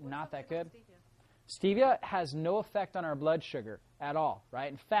really not that good. Stevia has no effect on our blood sugar at all,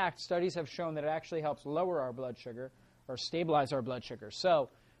 right? In fact, studies have shown that it actually helps lower our blood sugar or stabilize our blood sugar. So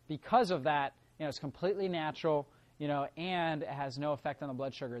because of that, it's completely natural, and it has no effect on the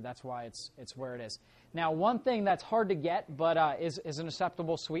blood sugar. That's why it's where it is. Now, one thing that's hard to get but is an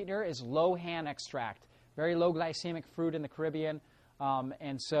acceptable sweetener is Lohan extract. Very low glycemic fruit in the Caribbean.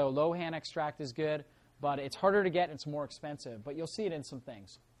 And so Lohan extract is good, but it's harder to get and it's more expensive. But you'll see it in some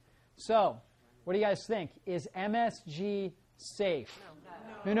things. So what do you guys think? Is MSG safe?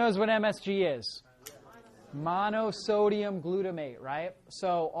 No. Who knows what MSG is? Monosodium glutamate, right?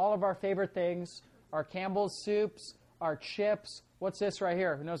 So all of our favorite things, our Campbell's soups, our chips. What's this right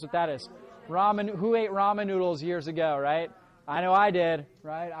here? Who knows what that is? Ramen. Who ate ramen noodles years ago, right? I know I did,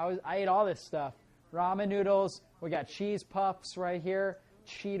 right? I ate all this stuff, ramen noodles. We got cheese puffs right here,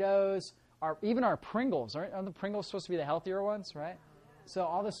 Cheetos, even our Pringles. Aren't the Pringles supposed to be the healthier ones, right? So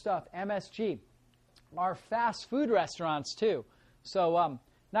all this stuff, MSG. Our fast food restaurants too. So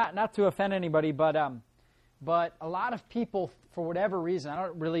not to offend anybody, but a lot of people, for whatever reason, I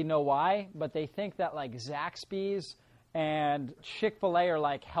don't really know why, but they think that like Zaxby's and Chick-fil-A are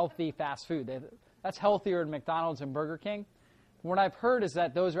like healthy fast food. That's healthier than McDonald's and Burger King. What I've heard is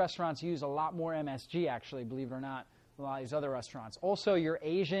that those restaurants use a lot more MSG, actually, believe it or not, than a lot of these other restaurants. Also, your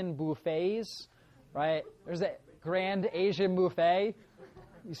Asian buffets, right? There's a Grand Asian Buffet.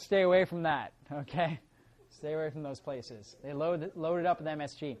 You stay away from that, okay? Stay away from those places. They load it up with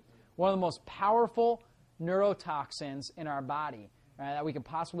MSG. One of the most powerful neurotoxins in our body, right, that we could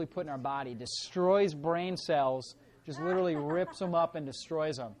possibly put in our body, destroys brain cells, just literally rips them up and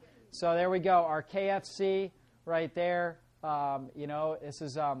destroys them. So there we go. Our KFC right there. This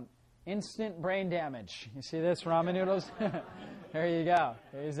is instant brain damage. You see this, ramen noodles? There you go.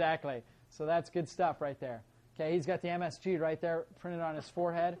 Exactly. So that's good stuff right there. Okay, he's got the MSG right there printed on his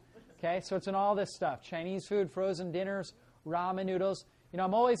forehead. Okay, so it's in all this stuff. Chinese food, frozen dinners, ramen noodles.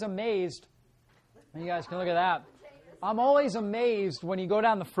 I'm always amazed. You guys can look at that. I'm always amazed when you go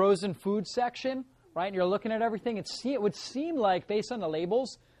down the frozen food section, right, and you're looking at everything. It would seem like, based on the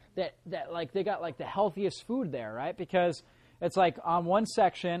labels, that like they got like the healthiest food there, right? Because it's like on one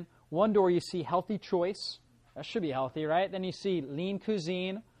section, one door you see healthy choice. That should be healthy, right? Then you see lean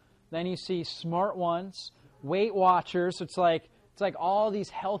cuisine. Then you see smart ones, Weight Watchers. It's like all these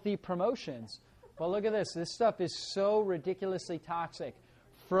healthy promotions. But look at this. This stuff is so ridiculously toxic.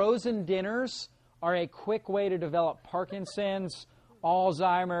 Frozen dinners are a quick way to develop Parkinson's,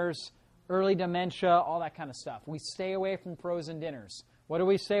 Alzheimer's, early dementia, all that kind of stuff. We stay away from frozen dinners. What do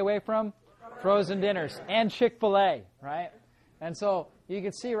we stay away from? Frozen dinners and Chick-fil-A, right? And so you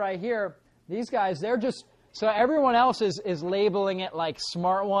can see right here, these guys, they're just, so everyone else is labeling it like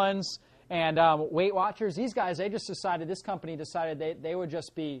smart ones and Weight Watchers. These guys, this company decided they would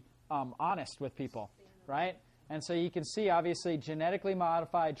just be honest with people, right? And so you can see, obviously, genetically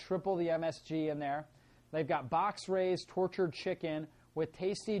modified, triple the MSG in there. They've got box-raised, tortured chicken with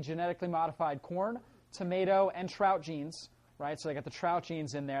tasty, genetically modified corn, tomato, and trout genes. Right, so they got the trout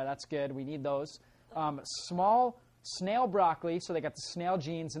genes in there. That's good. We need those. Small snail broccoli, so they got the snail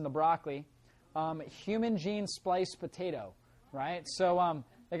genes in the broccoli. Human gene spliced potato, right? So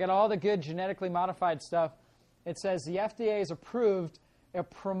they got all the good genetically modified stuff. It says the FDA is approved. It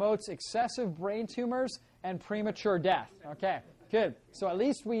promotes excessive brain tumors and premature death. Okay, good. So at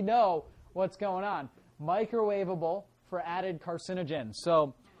least we know what's going on. Microwavable for added carcinogens.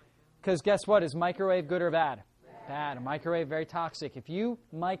 So, because guess what? Is microwave good or bad? Bad. A microwave, very toxic. If you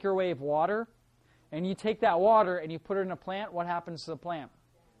microwave water and you take that water and you put it in a plant, what happens to the plant?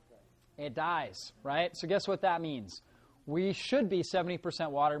 It dies, right? So guess what that means? We should be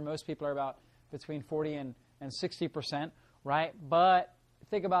 70% water. Most people are about between 40 and 60%, right? But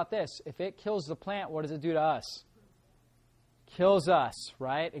think about this. If it kills the plant, what does it do to us? Kills us,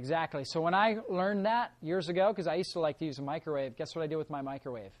 right? Exactly. So when I learned that years ago, because I used to like to use a microwave, guess what I did with my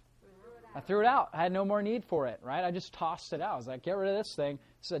microwave? I threw it out. I had no more need for it, right? I just tossed it out. I was like, get rid of this thing.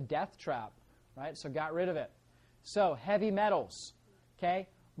 It's a death trap, right? So got rid of it. So heavy metals, okay?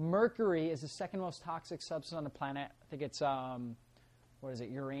 Mercury is the second most toxic substance on the planet. I think it's,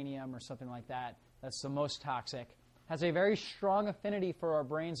 uranium or something like that. That's the most toxic. Has a very strong affinity for our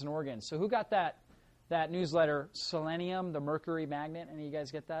brains and organs. So who got that newsletter, Selenium, the Mercury Magnet? Any of you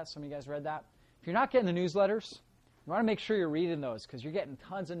guys get that? Some of you guys read that? If you're not getting the newsletters, you want to make sure you're reading those because you're getting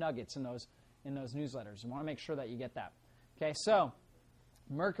tons of nuggets in those newsletters. You want to make sure that you get that. Okay, so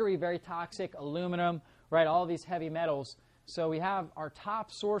mercury, very toxic, aluminum, right, all these heavy metals. So we have our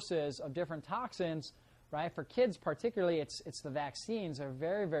top sources of different toxins, right? For kids particularly, it's the vaccines. They're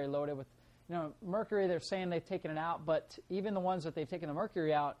very, very loaded with, mercury. They're saying they've taken it out, but even the ones that they've taken the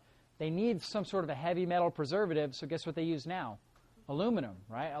mercury out, they need some sort of a heavy metal preservative. So guess what they use now? Aluminum,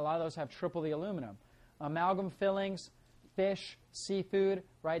 right? A lot of those have triple the aluminum. Amalgam fillings, fish, seafood,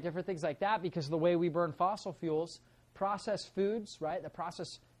 right? Different things like that because of the way we burn fossil fuels. Processed foods, right?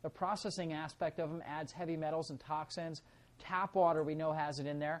 The processing aspect of them adds heavy metals and toxins. Tap water we know has it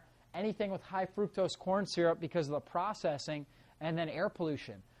in there. Anything with high fructose corn syrup because of the processing, and then air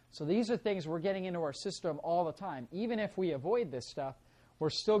pollution. So these are things we're getting into our system all the time. Even if we avoid this stuff, we're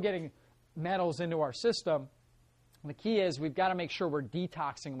still getting metals into our system. The key is we've got to make sure we're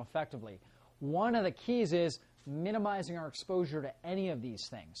detoxing them effectively. One of the keys is minimizing our exposure to any of these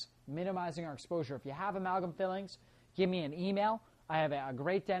things. Minimizing our exposure. If you have amalgam fillings, give me an email. I have a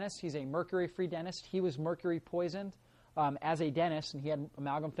great dentist. He's a mercury-free dentist. He was mercury poisoned as a dentist, and he had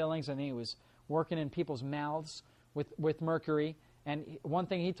amalgam fillings, and he was working in people's mouths with mercury. And one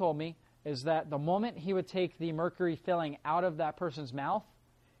thing he told me is that the moment he would take the mercury filling out of that person's mouth,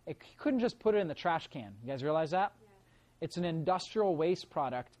 he couldn't just put it in the trash can. You guys realize that? Yeah. It's an industrial waste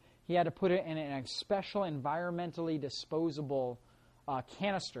product. He had to put it in a special environmentally disposable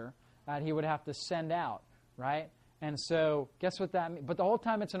canister that he would have to send out, right? And so guess what that means? But the whole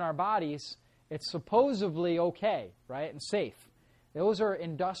time it's in our bodies, it's supposedly okay, right, and safe. Those are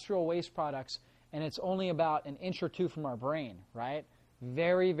industrial waste products, and it's only about an inch or two from our brain, right?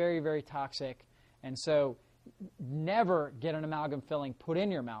 Very, very, very toxic. And so never get an amalgam filling put in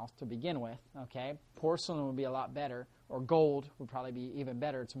your mouth to begin with, okay? Porcelain would be a lot better, or gold would probably be even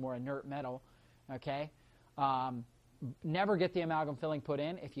better. It's a more inert metal, okay? Never get the amalgam filling put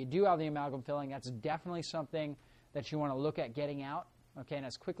in. If you do have the amalgam filling, that's definitely something that you want to look at getting out, okay, and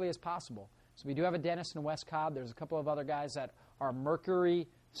as quickly as possible. So we do have a dentist in West Cobb. There's a couple of other guys that are mercury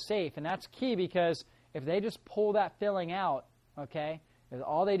safe, and that's key because if they just pull that filling out, okay, if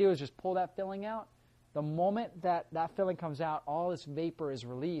all they do is just pull that filling out, the moment that filling comes out, all this vapor is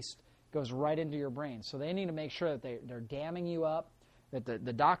released, goes right into your brain. So they need to make sure that they're damming you up, that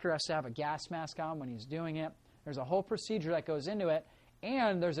the doctor has to have a gas mask on when he's doing it. There's a whole procedure that goes into it,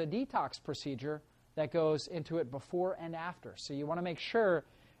 and there's a detox procedure that goes into it before and after. So you want to make sure,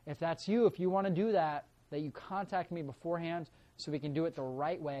 if that's you, if you want to do that you contact me beforehand so we can do it the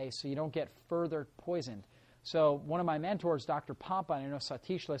right way so you don't get further poisoned. So one of my mentors, Dr. Pompa, and I know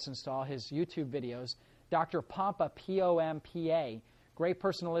Satish listens to all his YouTube videos, Dr. Pompa, P-O-M-P-A, great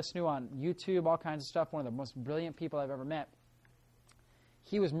person to listen to on YouTube, all kinds of stuff, one of the most brilliant people I've ever met.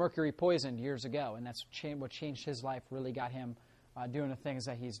 He was mercury poisoned years ago, and that's what changed his life, really got him doing the things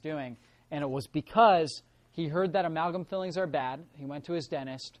that he's doing. And it was because he heard that amalgam fillings are bad. He went to his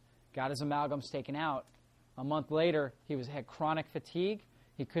dentist, got his amalgams taken out. A month later, he had chronic fatigue.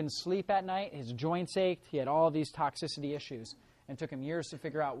 He couldn't sleep at night. His joints ached. He had all of these toxicity issues. And it took him years to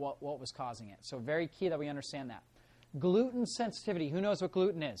figure out what was causing it. So very key that we understand that. Gluten sensitivity. Who knows what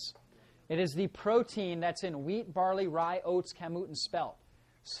gluten is? It is the protein that's in wheat, barley, rye, oats, kamut, and spelt.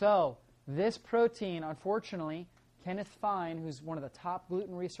 So this protein, unfortunately, Kenneth Fine, who's one of the top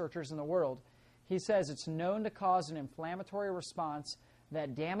gluten researchers in the world, he says it's known to cause an inflammatory response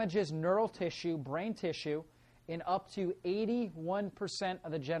that damages neural tissue, brain tissue, in up to 81%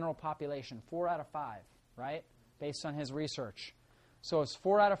 of the general population, 4 out of 5, right, based on his research. So it's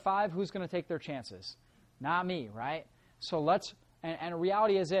 4 out of 5. Who's going to take their chances? Not me, right? So and the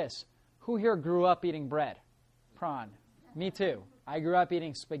reality is this. Who here grew up eating bread? Prawn. Me too. I grew up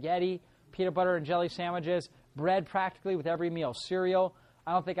eating spaghetti, peanut butter and jelly sandwiches, bread practically with every meal, cereal.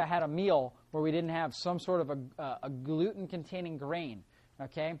 I don't think I had a meal where we didn't have some sort of a gluten-containing grain,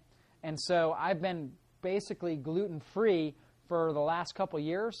 okay? And so I've been basically gluten-free for the last couple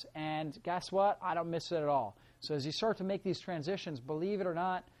years, and guess what? I don't miss it at all. So as you start to make these transitions, believe it or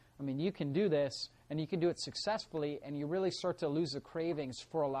not, I mean, you can do this, and you can do it successfully, and you really start to lose the cravings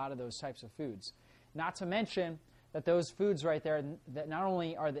for a lot of those types of foods. Not to mention that those foods right there, that not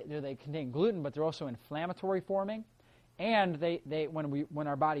only do they contain gluten, but they're also inflammatory forming, and when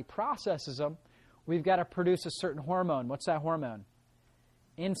our body processes them, we've got to produce a certain hormone. What's that hormone?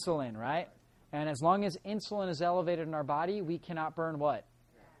 Insulin, right? And as long as insulin is elevated in our body, we cannot burn what?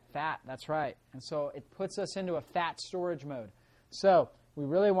 Fat, that's right. And so it puts us into a fat storage mode. So we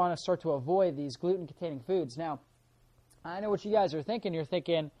really want to start to avoid these gluten-containing foods. Now, I know what you guys are thinking. You're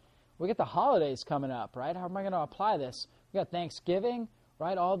thinking, we get the holidays coming up, right? How am I going to apply this? We got Thanksgiving,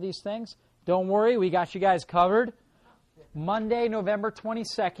 right? All of these things. Don't worry, we got you guys covered. Monday, November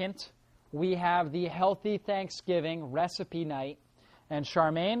 22nd, we have the Healthy Thanksgiving Recipe Night. And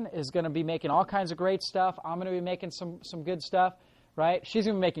Charmaine is going to be making all kinds of great stuff. I'm going to be making some good stuff, right? She's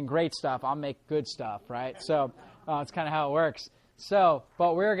going to be making great stuff. I'll make good stuff, right? So it's kind of how it works. So,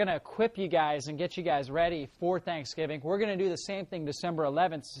 but we're going to equip you guys and get you guys ready for Thanksgiving. We're going to do the same thing December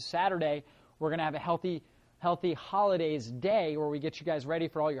 11th, Saturday. We're going to have a Healthy Holidays Day where we get you guys ready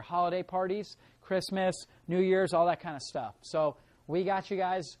for all your holiday parties, Christmas, New Year's, all that kind of stuff. So we got you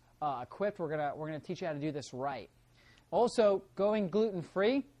guys equipped. We're gonna teach you how to do this right. Also, going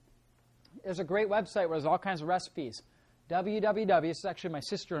gluten-free, there's a great website where there's all kinds of recipes. www. This is actually my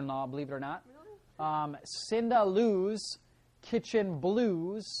sister-in-law, believe it or not. Cinda Lou's Kitchen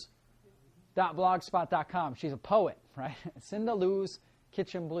Blues.blogspot.com. She's a poet, right? Cinda Lou's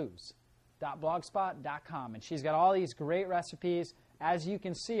Kitchen Blues.blogspot.com. And she's got all these great recipes. As you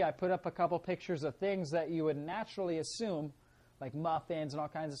can see, I put up a couple pictures of things that you would naturally assume, like muffins and all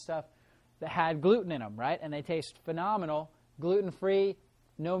kinds of stuff, that had gluten in them, right? And they taste phenomenal. Gluten-free,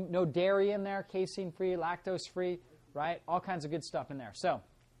 no dairy in there, casein-free, lactose-free, right? All kinds of good stuff in there. So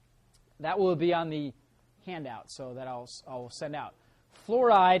that will be on the handout, so that I'll send out.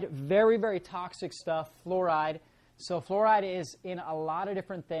 Fluoride, very, very toxic stuff, fluoride. So fluoride is in a lot of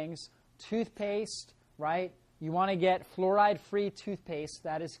different things. Toothpaste, right? You want to get fluoride-free toothpaste.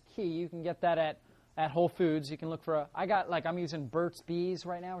 That is key. You can get that at Whole Foods. You can look for I'm using Burt's Bees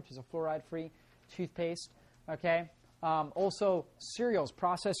right now, which is a fluoride-free toothpaste. Okay. Also, cereals,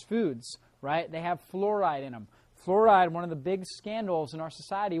 processed foods, right? They have fluoride in them. Fluoride, one of the big scandals in our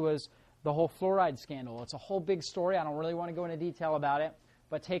society was the whole fluoride scandal. It's a whole big story. I don't really want to go into detail about it,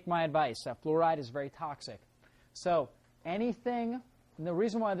 but take my advice. That fluoride is very toxic. So anything, and the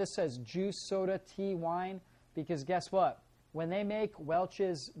reason why this says juice, soda, tea, wine, because guess what? When they make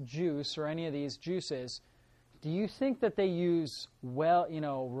Welch's juice or any of these juices, do you think that they use,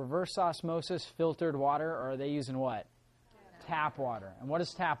 reverse osmosis filtered water, or are they using what? Tap water. And what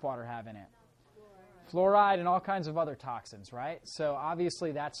does tap water have in it? Fluoride and all kinds of other toxins, right? So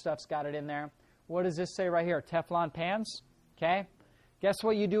obviously that stuff's got it in there. What does this say right here? Teflon pans, okay? Guess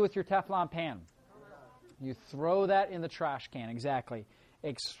what you do with your Teflon pan? You throw that in the trash can, exactly.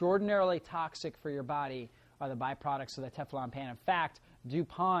 Extraordinarily toxic for your body are the byproducts of the Teflon pan. In fact,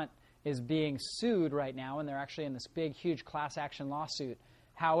 DuPont is being sued right now, and they're actually in this big, huge class action lawsuit.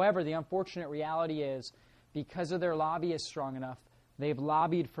 However, the unfortunate reality is, because of their lobby is strong enough, they've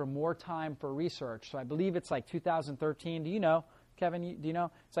lobbied for more time for research. So I believe it's like 2013. Do you know, Kevin? Do you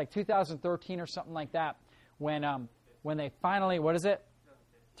know? It's like 2013 or something like that when they finally, what is it?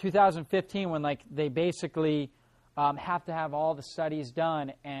 2015, when they basically have to have all the studies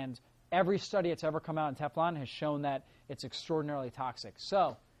done, and every study that's ever come out in Teflon has shown that it's extraordinarily toxic.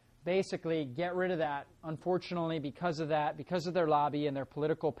 So basically, get rid of that. Unfortunately, because of their lobby and their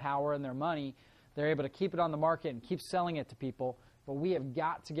political power and their money, they're able to keep it on the market and keep selling it to people. But we have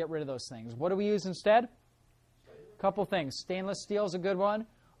got to get rid of those things. What do we use instead? A couple things. Stainless steel is a good one.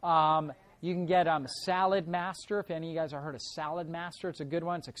 You can get Salad Master. If any of you guys have heard of Salad Master, it's a good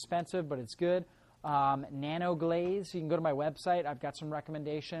one. It's expensive, but it's good. Nano Glaze. You can go to my website. I've got some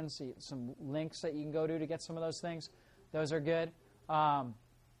recommendations, some links that you can go to get some of those things. Those are good.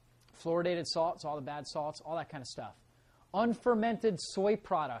 Fluoridated salts, all the bad salts, all that kind of stuff. Unfermented soy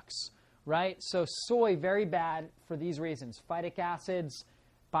products. Right? So soy, very bad for these reasons. Phytic acids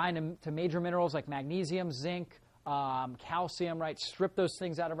bind to major minerals like magnesium, zinc, calcium, right? Strip those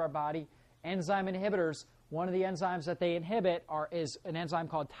things out of our body. Enzyme inhibitors, one of the enzymes that they inhibit is an enzyme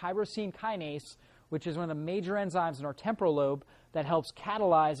called tyrosine kinase, which is one of the major enzymes in our temporal lobe that helps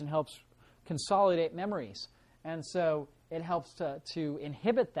catalyze and helps consolidate memories. And so it helps to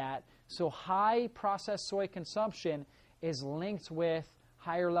inhibit that. So high processed soy consumption is linked with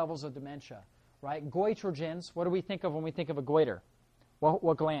higher levels of dementia, right? Goitrogens, what do we think of when we think of a goiter?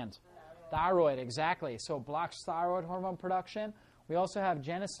 What gland? Thyroid, exactly. So it blocks thyroid hormone production. We also have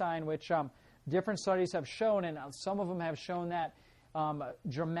genistein, which different studies have shown, and some of them have shown that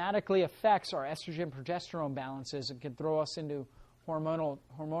dramatically affects our estrogen-progesterone balances and can throw us into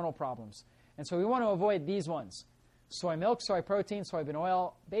hormonal problems. And so we want to avoid these ones. Soy milk, soy protein, soybean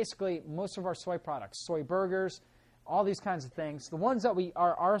oil, basically most of our soy products, soy burgers, all these kinds of things. The ones that we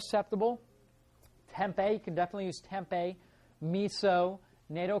are acceptable, tempeh, you can definitely use tempeh, miso,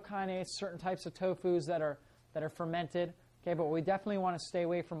 nattokinase, certain types of tofus that are fermented. Okay, but we definitely want to stay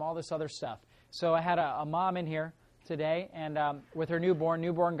away from all this other stuff. So I had a mom in here today, and with her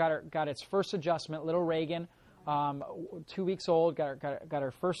newborn got its first adjustment, little Reagan, 2 weeks old, got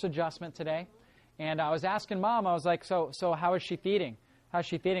her first adjustment today. And I was asking Mom, I was like, so how is she feeding? How's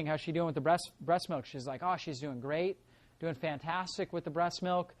she feeding? How's she doing with the breast milk? She's like, oh, she's doing great, doing fantastic with the breast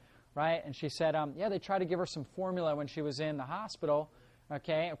milk, right? And she said, yeah, they tried to give her some formula when she was in the hospital.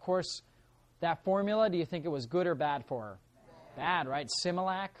 Okay, of course, that formula, do you think it was good or bad for her? Bad, right?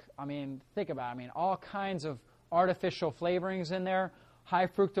 Similac, I mean, think about it. I mean, all kinds of artificial flavorings in there, high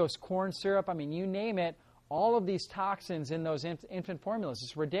fructose corn syrup, I mean, you name it, all of these toxins in those infant formulas.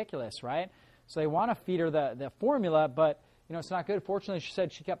 It's ridiculous, right? So they want to feed her the formula, but it's not good. Fortunately, she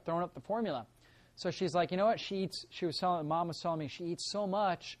said she kept throwing up the formula. So she's like, you know what? Mom was telling me she eats so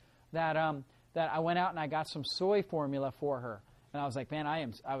much that I went out and I got some soy formula for her. And I was like, man,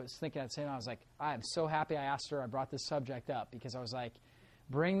 I was thinking that same. I was like, I am so happy I asked her. I brought this subject up because I was like,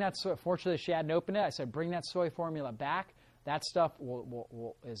 bring that soy. Fortunately, she hadn't opened it. I said, bring that soy formula back. That stuff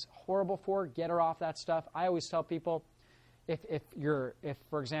is horrible for her. Get her off that stuff. I always tell people, if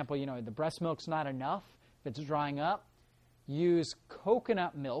for example, the breast milk's not enough, if it's drying up, use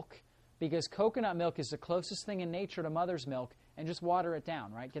coconut milk, because coconut milk is the closest thing in nature to mother's milk, and just water it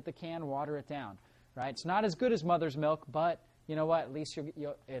down, right? Get the can, water it down, right? It's not as good as mother's milk, but you know what? At least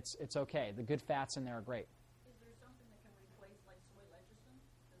it's okay. The good fats in there are great. Is there something that can replace like soy lecithin?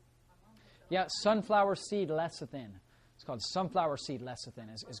 'Cause my mom Yeah, sunflower seed lecithin. It's called sunflower seed lecithin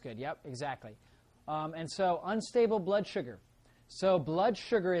is good. Yep, exactly. And so unstable blood sugar. So blood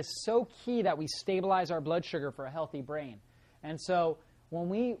sugar is so key that we stabilize our blood sugar for a healthy brain. And so when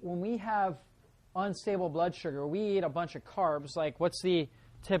we have unstable blood sugar, we eat a bunch of carbs. Like, what's the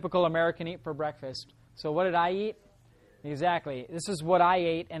typical American eat for breakfast? So what did I eat? Exactly. This is what I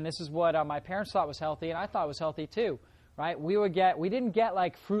ate, and this is what my parents thought was healthy, and I thought was healthy too. Right? We didn't get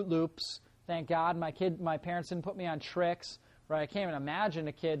like Fruit Loops. Thank God my parents didn't put me on Trix. Right? I can't even imagine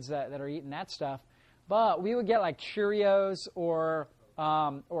the kids that are eating that stuff. But we would get like Cheerios or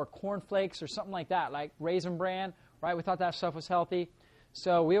Corn Flakes or something like that, like Raisin Bran. Right? We thought that stuff was healthy.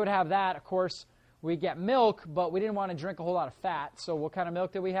 So we would have that. Of course, we get milk, but we didn't want to drink a whole lot of fat. So what kind of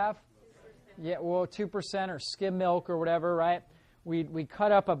milk did we have? Yeah, well, 2% or skim milk or whatever, right? We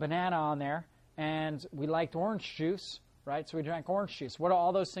cut up a banana on there, and we liked orange juice, right? So we drank orange juice. What do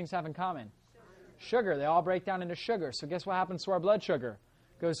all those things have in common? Sugar. They all break down into sugar. So guess what happens to our blood sugar?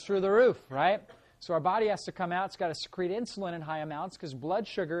 It goes through the roof, right? So our body has to come out. It's got to secrete insulin in high amounts because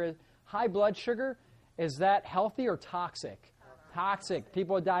high blood sugar, is that healthy or toxic? Toxic.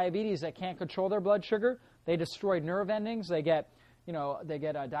 People with diabetes that can't control their blood sugar, they destroy nerve endings. They get a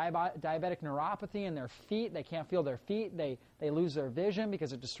diabetic neuropathy in their feet. They can't feel their feet. They lose their vision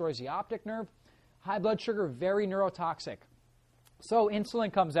because it destroys the optic nerve. High blood sugar, very neurotoxic. So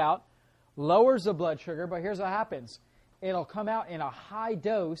insulin comes out, lowers the blood sugar, but here's what happens. It'll come out in a high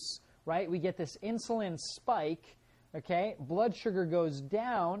dose, right? We get this insulin spike, okay? Blood sugar goes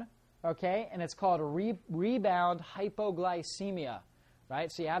down, okay? And it's called a rebound hypoglycemia,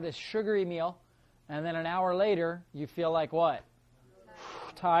 right? So you have this sugary meal, and then an hour later, you feel like what?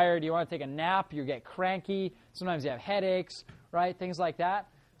 Tired, you want to take a nap, you get cranky, sometimes you have headaches, right? Things like that.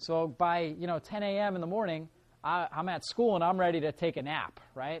 So by 10 a.m. in the morning, I'm at school and I'm ready to take a nap,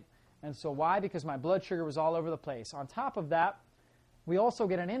 right? And so why? Because my blood sugar was all over the place. On top of that, we also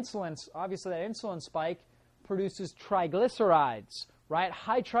get an insulin. Obviously, that insulin spike produces triglycerides, right?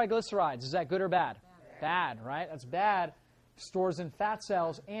 High triglycerides. Is that good or bad? Bad, right? That's bad. Stores in fat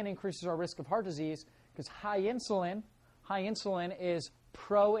cells and increases our risk of heart disease because high insulin is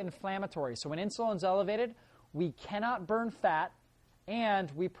pro-inflammatory. So when insulin's elevated, we cannot burn fat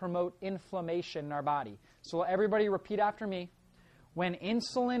and we promote inflammation in our body. So everybody repeat after me. When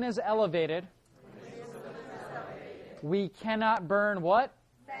insulin is elevated, we cannot burn what?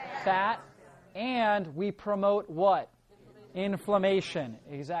 Fat. And we promote what? Inflammation.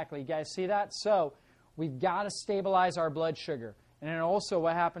 Exactly. You guys see that? So we've got to stabilize our blood sugar. And then also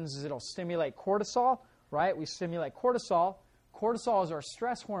what happens is it'll stimulate cortisol, right? We stimulate cortisol. Cortisol is our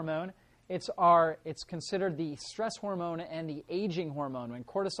stress hormone. It's considered the stress hormone and the aging hormone. When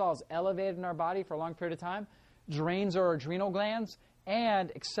cortisol is elevated in our body for a long period of time, drains our adrenal glands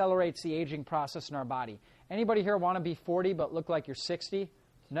and accelerates the aging process in our body. Anybody here want to be 40 but look like you're 60?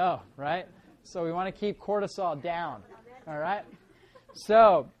 No, right? So we want to keep cortisol down, all right?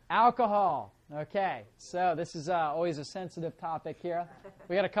 So alcohol, okay. So this is always a sensitive topic here.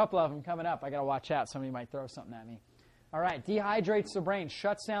 We got a couple of them coming up. I got to watch out. Somebody might throw something at me. All right, dehydrates the brain,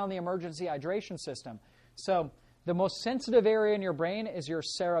 shuts down the emergency hydration system. So the most sensitive area in your brain is your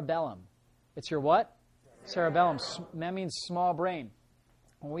cerebellum. It's your what? Cerebellum. That means small brain.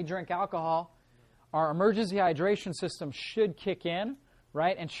 When we drink alcohol, our emergency hydration system should kick in,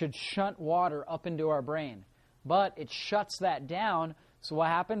 right, and should shunt water up into our brain. But it shuts that down, so what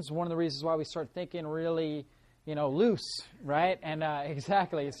happens? One of the reasons why we start thinking really, loose, right? And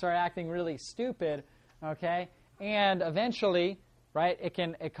exactly, you start acting really stupid, okay? And eventually, right,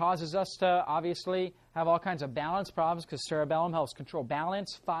 it causes us to obviously have all kinds of balance problems because cerebellum helps control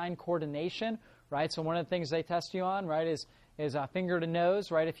balance, fine coordination, right? So one of the things they test you on, right, is finger to nose,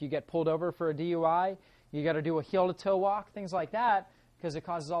 right? If you get pulled over for a DUI, you got to do a heel-to-toe walk, things like that, because it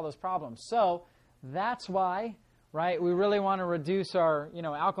causes all those problems. So that's why, right, we really want to reduce our,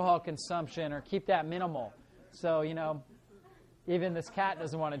 alcohol consumption or keep that minimal. So, even this cat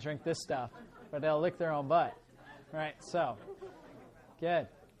doesn't want to drink this stuff, but they'll lick their own butt. Right, so, good.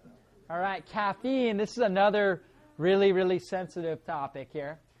 All right, caffeine. This is another really, really sensitive topic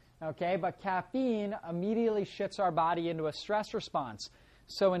here. Okay, but caffeine immediately shifts our body into a stress response.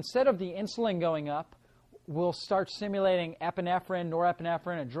 So instead of the insulin going up, we'll start stimulating epinephrine,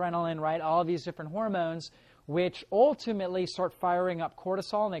 norepinephrine, adrenaline, right, all of these different hormones, which ultimately start firing up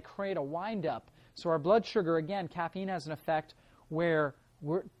cortisol, and they create a wind-up. So our blood sugar, again, caffeine has an effect where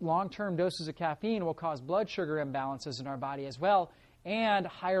long-term doses of caffeine will cause blood sugar imbalances in our body as well, and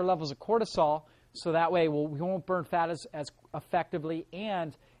higher levels of cortisol, so that way we won't burn fat as effectively,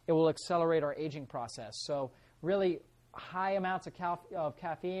 and it will accelerate our aging process. So really, high amounts of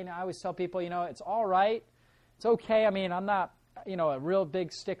caffeine. I always tell people, it's all right. It's okay. I mean, I'm not, a real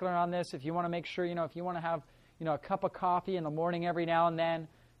big stickler on this. If you want to make sure, if you want to have, a cup of coffee in the morning every now and then,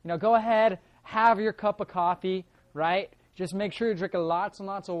 go ahead, have your cup of coffee, right? Just make sure you're drinking lots and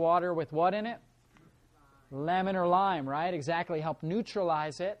lots of water with what in it? Lemon or lime, right? Exactly. Help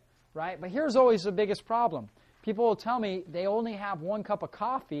neutralize it, right? But here's always the biggest problem. People will tell me they only have one cup of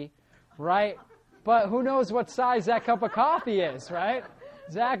coffee, right? But who knows what size that cup of coffee is, right?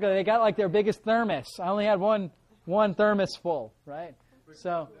 Exactly. They got like their biggest thermos. I only had one thermos full, right?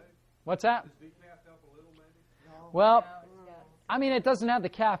 So, what's that? Well, I mean, it doesn't have the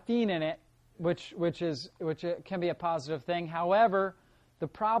caffeine in it, which can be a positive thing. However, the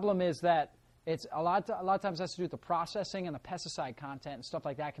problem is that it's a lot of times has to do with the processing and the pesticide content and stuff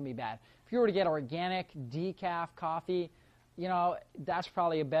like that can be bad. If you were to get organic decaf coffee, that's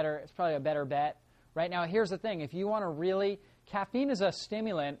probably a better bet. Right now, here's the thing: if you want to really, caffeine is a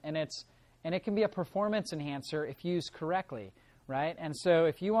stimulant and it can be a performance enhancer if used correctly, right? And so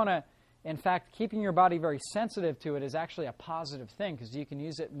if you want to, in fact, keeping your body very sensitive to it is actually a positive thing because you can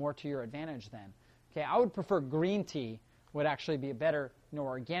use it more to your advantage then. Okay, I would prefer green tea would actually be a better,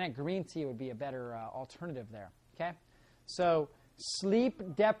 organic green tea would be a better alternative there. Okay, so sleep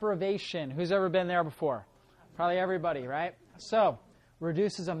deprivation. Who's ever been there before? Probably everybody, right? So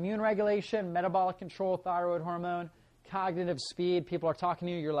reduces immune regulation, metabolic control, thyroid hormone, cognitive speed. People are talking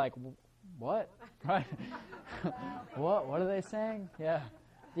to you. You're like, what? Right? What are they saying? Yeah.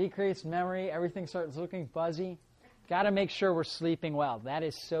 Decreased memory. Everything starts looking fuzzy. Got to make sure we're sleeping well. That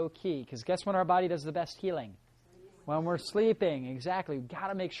is so key because guess when our body does the best healing? When we're sleeping. Exactly. We've got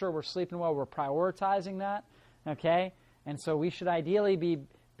to make sure we're sleeping well. We're prioritizing that. Okay? And so we should ideally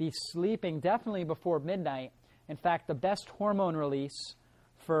be sleeping definitely before midnight. In fact, the best hormone release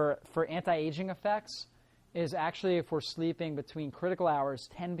for anti-aging effects is actually if we're sleeping between critical hours,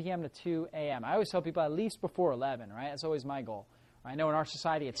 10 p.m. to 2 a.m. I always tell people at least before 11, right? That's always my goal. I know in our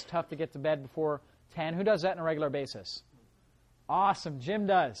society it's tough to get to bed before 10. Who does that on a regular basis? Awesome. Jim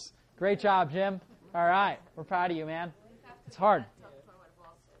does. Great job, Jim. All right. We're proud of you, man. It's hard.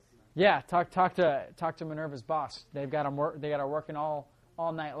 Yeah, talk to Minerva's boss. They got her working all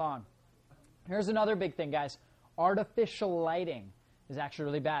night long. Here's another big thing, guys. Artificial lighting is actually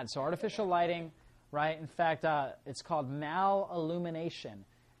really bad. So artificial lighting, right? In fact, it's called malillumination.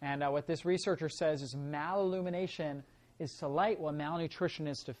 And what this researcher says is malillumination is to light what malnutrition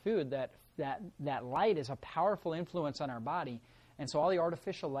is to food. That light is a powerful influence on our body. And so all the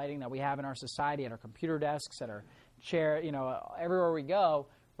artificial lighting that we have in our society, at our computer desks, at our chair, everywhere we go,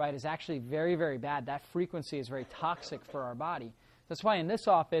 right, is actually very, very bad. That frequency is very toxic for our body. That's why in this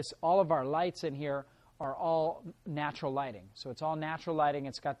office, all of our lights in here are all natural lighting. So it's all natural lighting.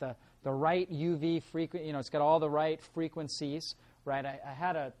 It's got the right UV frequency, it's got all the right frequencies, right? I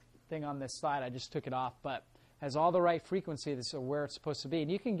had a thing on this slide. I just took it off, but has all the right frequency. This is where it's supposed to be.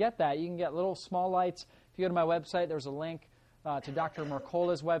 And you can get that. You can get little small lights. If you go to my website, there's a link to Dr.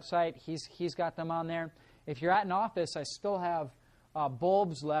 Mercola's website. He's got them on there. If you're at an office, I still have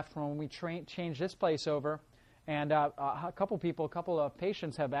bulbs left from when we changed this place over. And a couple of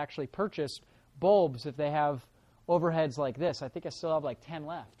patients have actually purchased bulbs if they have overheads like this. I think I still have like 10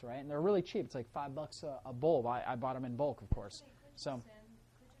 left, right? And they're really cheap. It's like $5 a bulb. I bought them in bulk, of course. So,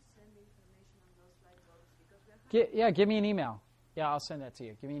 give me an email. Yeah, I'll send that to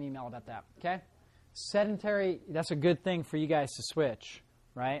you. Give me an email about that, okay? Sedentary, that's a good thing for you guys to switch,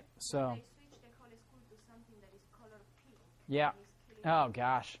 right? So, yeah. Oh,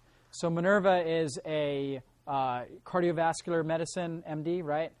 gosh. So Minerva is a cardiovascular medicine MD,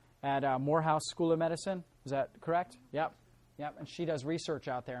 right, at Morehouse School of Medicine. Is that correct? Yep. And she does research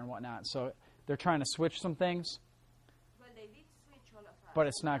out there and whatnot. So they're trying to switch some things. Well, they did switch all of us. But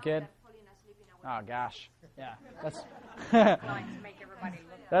it's not good? Oh, gosh. Yeah. That's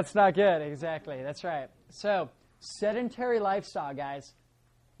that's not good. Exactly. That's right. So sedentary lifestyle, guys.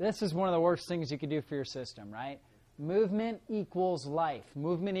 This is one of the worst things you could do for your system, right? Movement equals life.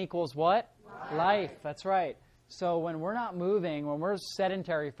 Movement equals what? Life. That's right. So when we're not moving, when we're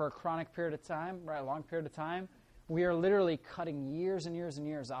sedentary for a chronic period of time, right, a long period of time, we are literally cutting years and years and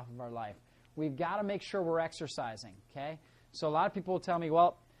years off of our life. We've got to make sure we're exercising, okay? So a lot of people will tell me,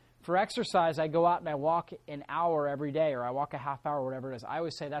 well, for exercise, I go out and I walk an hour every day, or I walk a half hour, whatever it is. I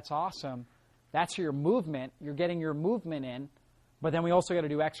always say, that's awesome. That's your movement. You're getting your movement in. But then we also got to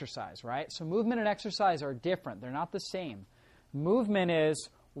do exercise, right? So movement and exercise are different. They're not the same. Movement is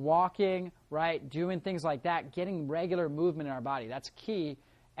walking, right, doing things like that, getting regular movement in our body. That's key.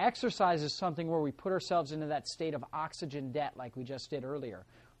 Exercise is something where we put ourselves into that state of oxygen debt like we just did earlier,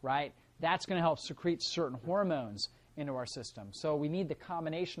 right? That's going to help secrete certain hormones. into our system. So we need the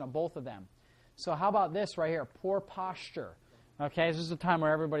combination of both of them. So how about this right here, poor posture? Okay, this is a time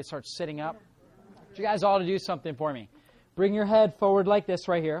where everybody starts sitting up. I want you guys all to do something for me. Bring your head forward like this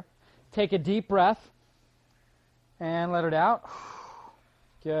right here. Take a deep breath and let it out.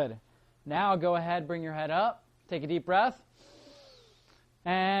 Good. Now go ahead, bring your head up. Take a deep breath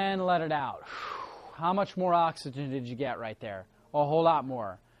and let it out. How much more oxygen did you get right there? A whole lot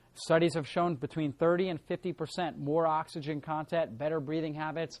more. Studies have shown between 30 and 50% more oxygen content, better breathing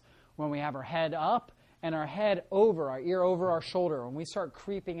habits when we have our head up and our head over, our ear over our shoulder. When we start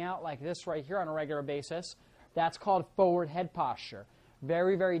creeping out like this right here on a regular basis, that's called forward head posture.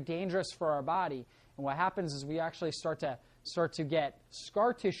 Very, very dangerous for our body. And what happens is we actually start to get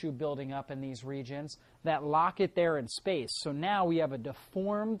scar tissue building up in these regions that lock it there in space. So now we have a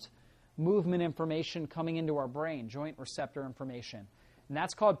deformed movement information coming into our brain, joint receptor information. And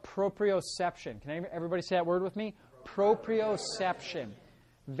that's called proprioception. Can everybody say that word with me? Proprioception.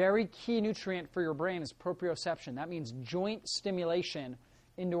 Very key nutrient for your brain is proprioception. That means joint stimulation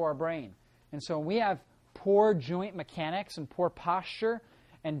into our brain. And so when we have poor joint mechanics and poor posture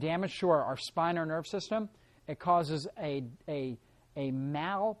and damage to our spine or nerve system, it causes a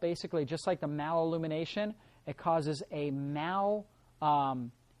basically just like the malillumination, it causes a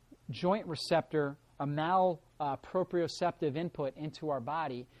joint receptor, a proprioceptive input into our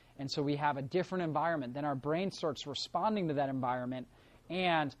body. And so we have a different environment. Then our brain starts responding to that environment,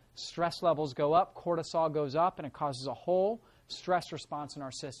 and stress levels go up, cortisol goes up, and it causes a whole stress response in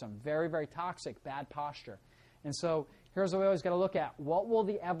our system. Very, very toxic, bad posture. And so here's what we always got to look at. What will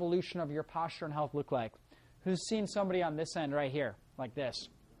the evolution of your posture and health look like? Who's seen somebody on this end right here, like this?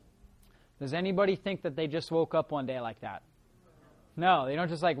 Does anybody think that they just woke up one day like that? No, they don't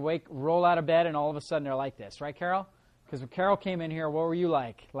just like roll out of bed and all of a sudden they're like this, right, Carol? Because when Carol came in here, what were you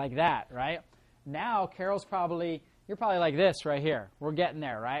like? Like that, right? Now, you're probably like this right here. We're getting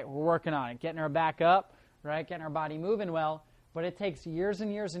there, right? We're working on it, getting her back up, right? Getting our body moving well. But it takes years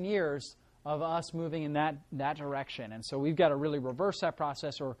and years and years of us moving in that direction. And so we've got to really reverse that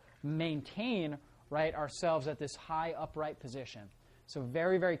process or maintain, right, ourselves at this high upright position. So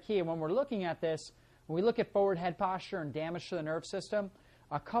very, very key. And when we're looking at this, when we look at forward head posture and damage to the nerve system,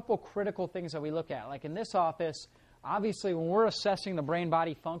 a couple critical things that we look at. Like in this office, obviously when we're assessing the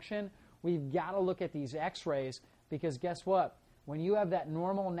brain-body function, we've got to look at these x-rays because guess what? When you have that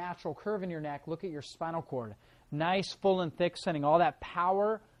normal, natural curve in your neck, look at your spinal cord. Nice, full, and thick, sending all that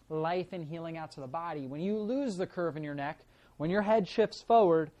power, life, and healing out to the body. When you lose the curve in your neck, when your head shifts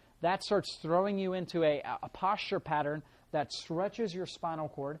forward, that starts throwing you into a posture pattern that stretches your spinal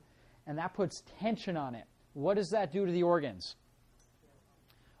cord, and that puts tension on it. What does that do to the organs?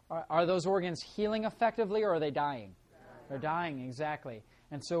 Are those organs healing effectively, or are they dying? They're dying, exactly.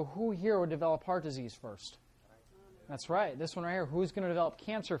 And so who here would develop heart disease first? That's right. This one right here. Who's going to develop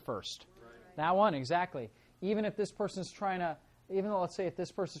cancer first? That one, exactly. Even if this person's let's say if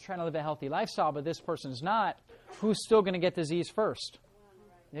this person's trying to live a healthy lifestyle, but this person's not, who's still going to get disease first?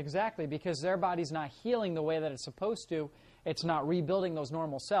 Exactly, because their body's not healing the way that it's supposed to. It's not rebuilding those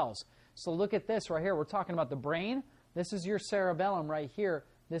normal cells. So look at this right here. We're talking about the brain. This is your cerebellum right here.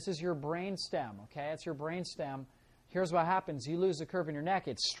 This is your brain stem, okay? It's your brain stem. Here's what happens. You lose the curve in your neck.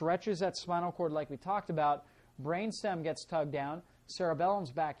 It stretches that spinal cord like we talked about. Brain stem gets tugged down.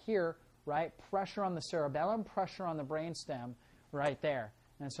 Cerebellum's back here, right? Pressure on the cerebellum, pressure on the brain stem right there.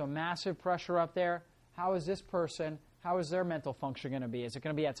 And so massive pressure up there. How is this person, how is their mental function going to be? Is it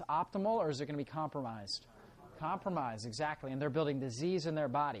going to be at its optimal or is it going to be compromised? Compromised, exactly. And they're building disease in their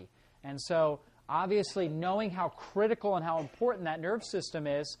body. And so obviously knowing how critical and how important that nerve system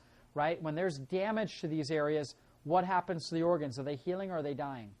is, right? When there's damage to these areas, what happens to the organs? Are they healing or are they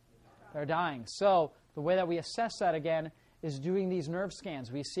dying? They're dying. So the way that we assess that again is doing these nerve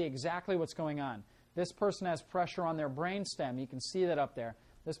scans. We see exactly what's going on. This person has pressure on their brain stem. You can see that up there.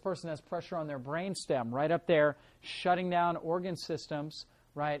 This person has pressure on their brain stem right up there, shutting down organ systems,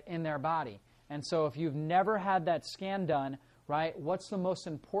 right, in their body. And so if you've never had that scan done, right, what's the most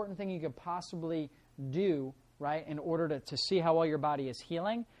important thing you could possibly do, right, in order to see how well your body is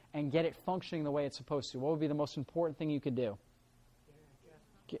healing and get it functioning the way it's supposed to? What would be the most important thing you could do?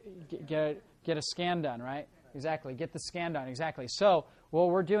 Get a scan done, right? Exactly. Get the scan done. Exactly. So what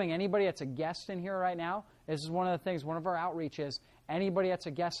we're doing, anybody that's a guest in here right now, this is one of the things, one of our outreaches, anybody that's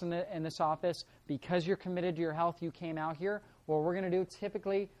a guest in this office, because you're committed to your health, you came out here, what we're going to do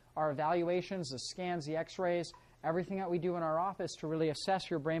typically, our evaluations, the scans, the x-rays, everything that we do in our office to really assess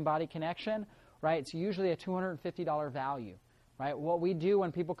your brain-body connection, right? It's usually a $250 value, right? What we do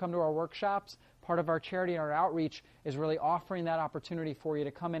when people come to our workshops, part of our charity and our outreach is really offering that opportunity for you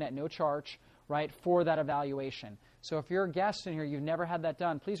to come in at no charge, right, for that evaluation. So if you're a guest in here, you've never had that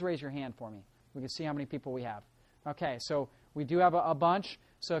done, please raise your hand for me. We can see how many people we have. Okay, so we do have a bunch.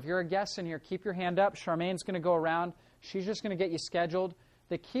 So if you're a guest in here, keep your hand up. Charmaine's going to go around. She's just going to get you scheduled.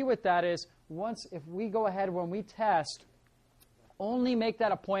 The key with that is if we go ahead when we test, only make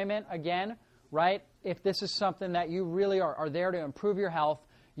that appointment again, right? If this is something that you really are there to improve your health,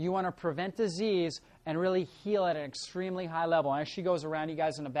 you want to prevent disease and really heal at an extremely high level. And as she goes around, you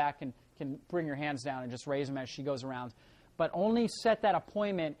guys in the back can bring your hands down and just raise them as she goes around. But only set that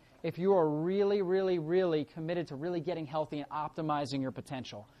appointment if you are really, really, really committed to really getting healthy and optimizing your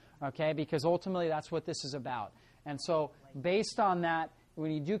potential, okay? Because ultimately that's what this is about. And so based on that,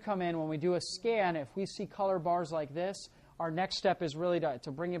 when you do come in, when we do a scan, if we see color bars like this, our next step is really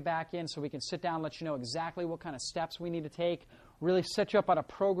to bring it back in so we can sit down and let you know exactly what kind of steps we need to take, really set you up on a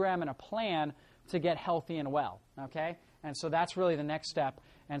program and a plan to get healthy and well, okay? And so that's really the next step.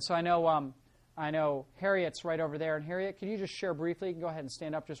 And so I know Harriet's right over there. And Harriet, can you just share briefly? You can go ahead and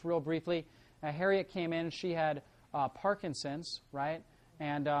stand up just real briefly. Harriet came in. She had Parkinson's, right?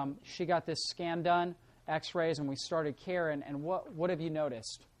 And she got this scan done, x-rays, and we started care. And what have you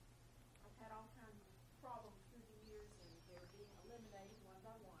noticed? I've had all kinds of problems through the years, and they're being eliminated one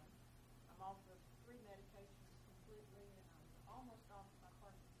by one. I'm off of 3 medications completely, and I'm almost off of my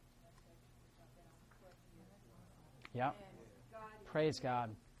Parkinson's medication, which I've been on for 12 years. Yep. And God is Praise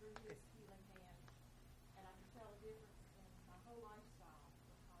God. through His healing hand, and I can tell a difference in my whole lifestyle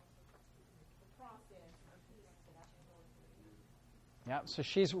because of the process of healing that I've been going through. Yep, so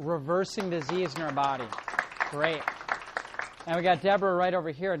she's reversing disease in her body. Great. And we got Deborah right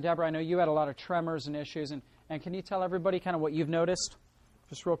over here. And Deborah, I know you had a lot of tremors and issues. And can you tell everybody kind of what you've noticed,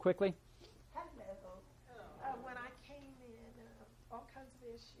 just real quickly? Hello. When I came in, all kinds of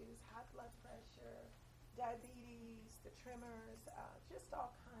issues, high blood pressure, diabetes, the tremors, just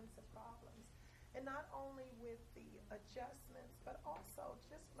all kinds of problems. And not only with the adjustments, but also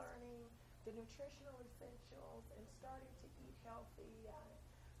just learning the nutritional essentials and starting to eat healthy.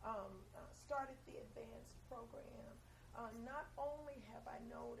 I started the advanced program. Not only have I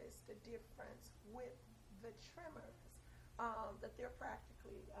noticed a difference with the tremors, that they're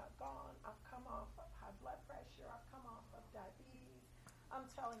practically gone. I've come off of high blood pressure. I've come off of diabetes. I'm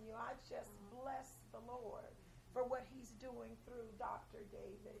telling you, I just bless the Lord for what He's doing through Dr.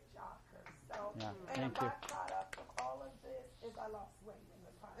 David Jocker. So, Yeah, and a thank you. byproduct of all of this is I lost weight in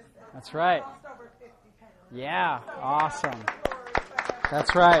the process. That's right. I lost over 50 pounds. Yeah, So, awesome. God be glory for that.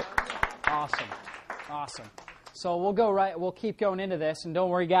 That's right. Awesome. So we'll keep going into this. And don't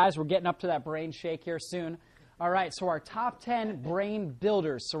worry, guys, we're getting up to that brain shake here soon. All right, so our top 10 brain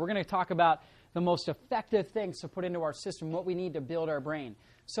builders. So we're going to talk about the most effective things to put into our system, what we need to build our brain.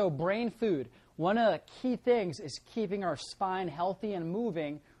 So brain food. One of the key things is keeping our spine healthy and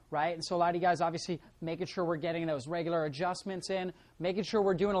moving, right? And so a lot of you guys obviously making sure we're getting those regular adjustments in, making sure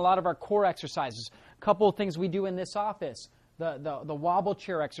we're doing a lot of our core exercises. A couple of things we do in this office. The wobble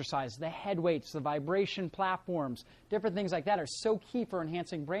chair exercise, the head weights, the vibration platforms, different things like that are so key for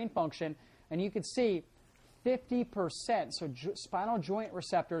enhancing brain function. And you can see 50%, so spinal joint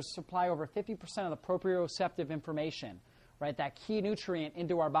receptors supply over 50% of the proprioceptive information, right, that key nutrient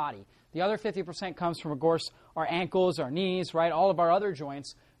into our body. The other 50% comes from, of course, our ankles, our knees, right, all of our other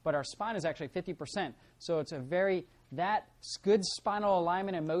joints, but our spine is actually 50%. So it's that good spinal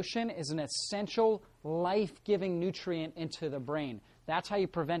alignment and motion is an essential life-giving nutrient into the brain. That's how you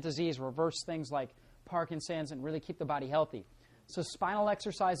prevent disease, reverse things like Parkinson's, and really keep the body healthy. So spinal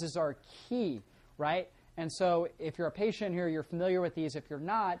exercises are key, right? And so if you're a patient here, you're familiar with these. If you're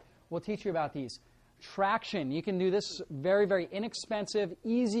not, we'll teach you about these. Traction. You can do this very, very inexpensive,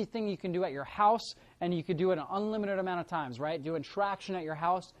 easy thing you can do at your house, and you can do it an unlimited amount of times, right? Doing traction at your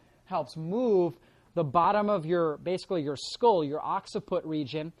house helps move the bottom of basically your skull, your occiput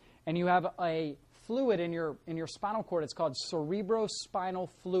region, and you have a fluid in your spinal cord. It's called cerebrospinal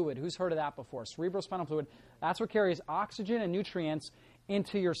fluid. Who's heard of that before? Cerebrospinal fluid. That's what carries oxygen and nutrients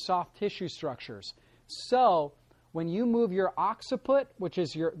into your soft tissue structures. So when you move your occiput, which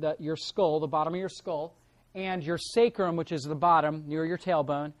is your skull, the bottom of your skull, and your sacrum, which is the bottom near your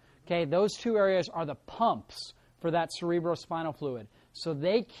tailbone, okay, those two areas are the pumps for that cerebrospinal fluid. So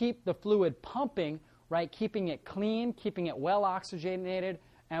they keep the fluid pumping, right, keeping it clean, keeping it well oxygenated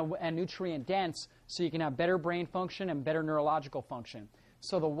and nutrient dense, so you can have better brain function and better neurological function.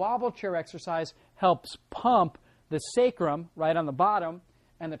 So the wobble chair exercise helps pump the sacrum right on the bottom,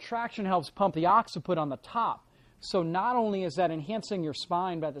 and the traction helps pump the occiput on the top. So not only is that enhancing your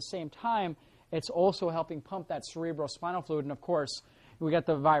spine, but at the same time, it's also helping pump that cerebrospinal fluid. And of course, We got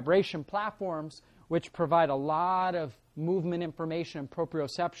the vibration platforms, which provide a lot of movement information and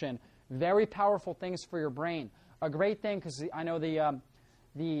proprioception. Very powerful things for your brain. A great thing, because I know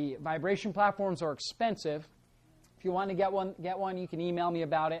the vibration platforms are expensive. If you want to get one, you can email me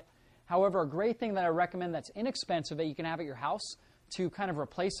about it. However, a great thing that I recommend that's inexpensive that you can have at your house to kind of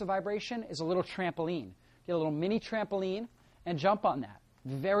replace the vibration is a little trampoline. Get a little mini trampoline and jump on that.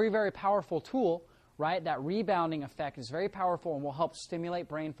 Very, very powerful tool, right? That rebounding effect is very powerful and will help stimulate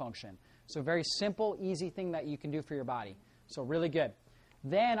brain function. So very simple, easy thing that you can do for your body. So really good.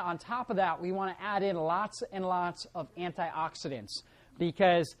 Then on top of that, we want to add in lots and lots of antioxidants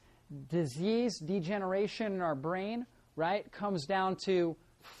because disease, degeneration in our brain, right, comes down to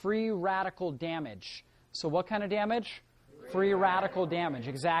free radical damage. So what kind of damage? Free radical damage,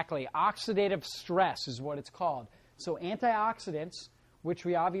 exactly. Oxidative stress is what it's called. So antioxidants, which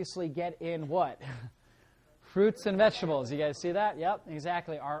we obviously get in what? Fruits and vegetables. You guys see that? Yep,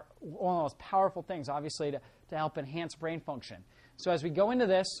 exactly. Are one of the most powerful things, obviously, to help enhance brain function. So as we go into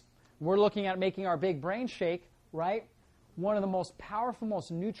this, we're looking at making our big brain shake, right? One of the most powerful,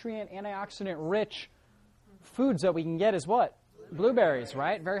 most nutrient, antioxidant-rich foods that we can get is what? Blueberries,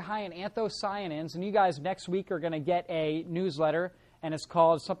 right? Very high in anthocyanins. And you guys next week are going to get a newsletter, and it's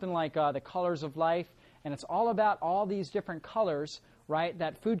called something like The Colors of Life. And it's all about all these different colors, right,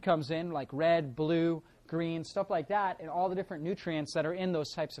 that food comes in, like red, blue, green, stuff like that, and all the different nutrients that are in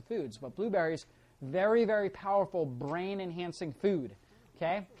those types of foods. But blueberries, very, very powerful brain-enhancing food,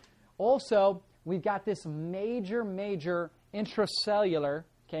 okay? Also, we've got this major intracellular,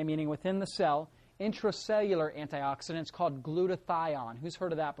 okay, meaning within the cell, intracellular antioxidants called glutathione. Who's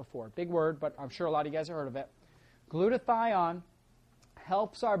heard of that before? Big word, but I'm sure a lot of you guys have heard of it. Glutathione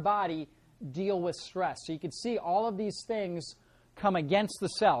helps our body deal with stress. So you can see all of these things come against the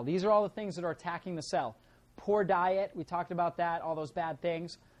cell. These are all the things that are attacking the cell. Poor diet, we talked about that, all those bad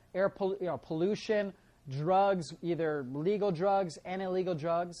things. Air pollution, drugs, either legal drugs and illegal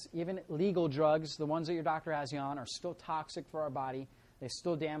drugs. Even legal drugs, the ones that your doctor has you on, are still toxic for our body. They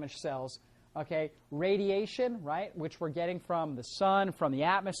still damage cells. Okay, radiation, right, which we're getting from the sun, from the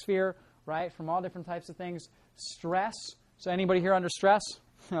atmosphere, right, from all different types of things. Stress. So anybody here under stress?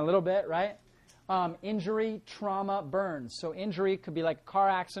 A little bit, right? Injury, trauma, burns. So injury could be like a car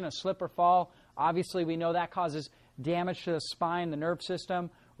accident, a slip or fall. Obviously, we know that causes damage to the spine, the nerve system,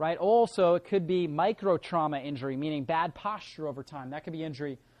 right? Also, it could be micro-trauma injury, meaning bad posture over time. That could be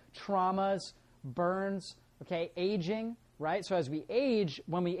injury. Traumas, burns, okay, aging, right? So as we age,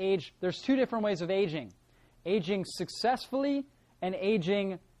 when we age, there's two different ways of aging. Aging successfully and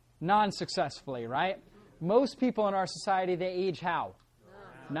aging non-successfully, right? Most people in our society, they age how?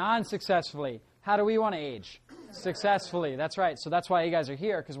 Non-successfully. How do we want to age? Successfully. That's right. So that's why you guys are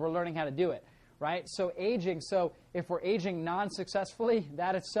here, because we're learning how to do it, right? So aging, so if we're aging non-successfully,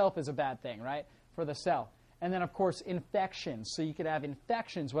 that itself is a bad thing, right, for the cell. And then, of course, infections. So you could have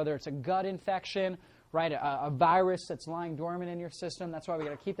infections, whether it's a gut infection, right, a virus that's lying dormant in your system. That's why we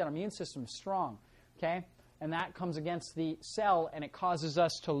got to keep that immune system strong, okay? And that comes against the cell, and it causes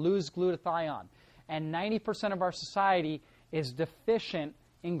us to lose glutathione. And 90% of our society is deficient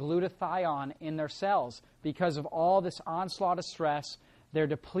in glutathione in their cells because of all this onslaught of stress. They're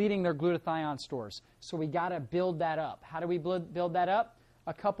depleting their glutathione stores. So we got to build that up. How do we build that up?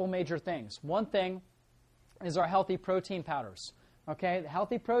 A couple major things. One thing is our healthy protein powders. Okay, the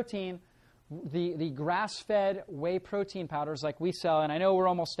healthy protein, the grass-fed whey protein powders like we sell, and I know we're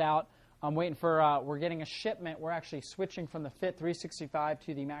almost out. I'm waiting for, we're getting a shipment. We're actually switching from the Fit 365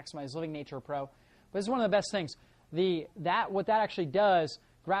 to the Maximize Living Nature Pro. But this is one of the best things. What that actually does,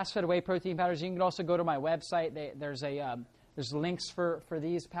 grass-fed whey protein powders, you can also go to my website. There's links for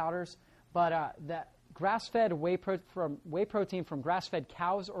these powders. But that grass-fed whey protein from grass-fed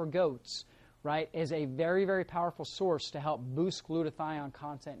cows or goats, right, is a very, very powerful source to help boost glutathione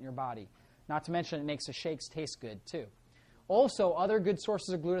content in your body. Not to mention it makes the shakes taste good, too. Also, other good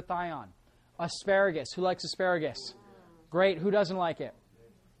sources of glutathione. Asparagus. Who likes asparagus? Great. Who doesn't like it?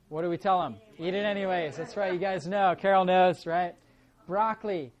 What do we tell them? Eat it anyways. That's right. You guys know. Carol knows, right?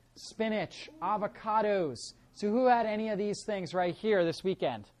 Broccoli, spinach, avocados. So who had any of these things right here this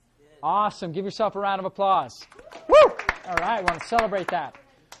weekend? Awesome. Give yourself a round of applause. Woo! All right. I want to celebrate that.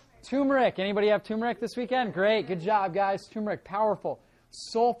 Turmeric. Anybody have turmeric this weekend? Great. Good job, guys. Turmeric. Powerful.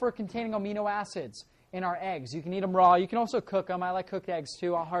 Sulfur-containing amino acids in our eggs. You can eat them raw. You can also cook them. I like cooked eggs,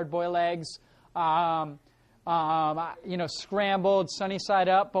 too. I'll hard-boil eggs. Scrambled, sunny side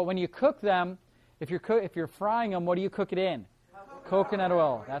up. But when you cook them, if you're frying them, what do you cook it in? Coconut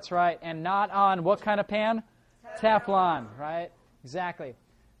oil. That's right. And not on what kind of pan? Teflon, right? Exactly.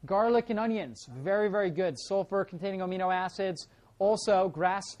 Garlic and onions. Very, very good. Sulfur-containing amino acids. Also,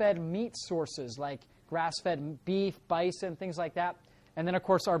 grass-fed meat sources like grass-fed beef, bison, things like that. And then, of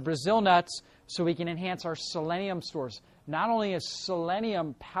course, our Brazil nuts, so we can enhance our selenium stores. Not only is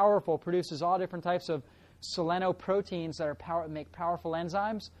selenium powerful, produces all different types of selenoproteins that are make powerful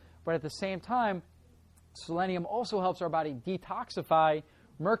enzymes, but at the same time, selenium also helps our body detoxify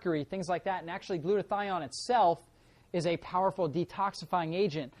mercury, things like that. And actually, glutathione itself is a powerful detoxifying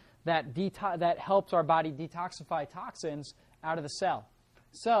agent that helps our body detoxify toxins out of the cell.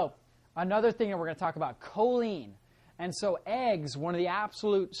 So, another thing that we're going to talk about, choline. And so eggs, one of the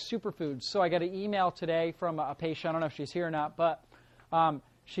absolute superfoods. So I got an email today from a patient. I don't know if she's here or not, but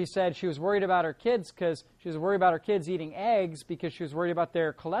she said she was worried about her kids because she was worried about her kids eating eggs because she was worried about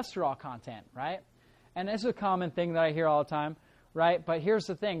their cholesterol content, right? And this is a common thing that I hear all the time, right? But here's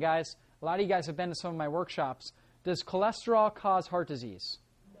the thing, guys. A lot of you guys have been to some of my workshops. Does cholesterol cause heart disease?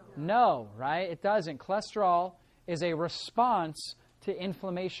 No, right? It doesn't. Cholesterol is a response to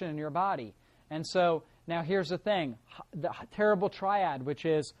inflammation in your body. And so now here's the thing. The terrible triad, which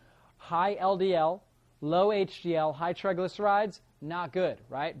is high LDL, low HDL, high triglycerides, not good,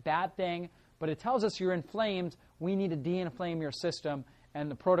 right? Bad thing. But it tells us you're inflamed. We need to de-inflame your system.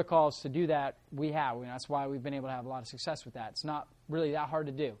 And the protocols to do that, we have. That's why we've been able to have a lot of success with that. It's not really that hard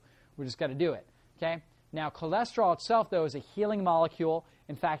to do. We just got to do it, okay? Now, cholesterol itself, though, is a healing molecule.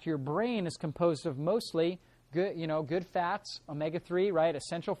 In fact, your brain is composed of mostly good fats, omega-3, right?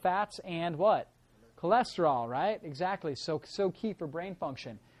 Essential fats, and what? Cholesterol, right? Exactly. So key for brain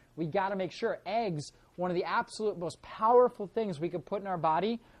function. We got to make sure eggs, one of the absolute most powerful things we could put in our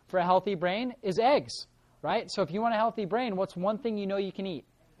body for a healthy brain is eggs, right? So if you want a healthy brain, what's one thing you know you can eat?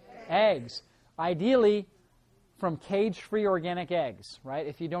 Eggs. Ideally, from cage-free organic eggs, right?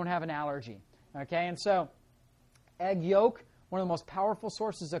 If you don't have an allergy, okay? And so egg yolk, one of the most powerful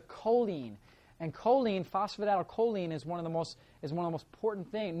sources of choline. And choline, phosphatidylcholine, is one of the most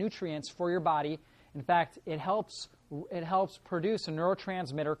important nutrients for your body. In fact, it helps produce a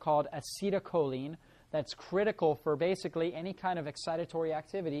neurotransmitter called acetylcholine that's critical for basically any kind of excitatory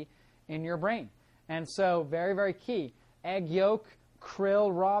activity in your brain. And so, very, very key. Egg yolk, krill,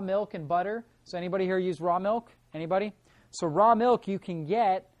 raw milk, and butter. So anybody here use raw milk? Anybody? So raw milk you can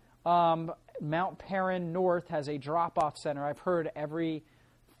get. Mount Perrin North has a drop-off center. I've heard every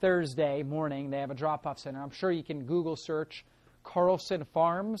Thursday morning they have a drop-off center. I'm sure you can Google search Carlson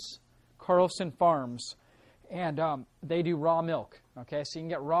Farms, and they do raw milk. Okay, so you can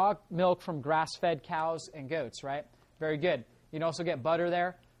get raw milk from grass-fed cows and goats, right? Very good. You can also get butter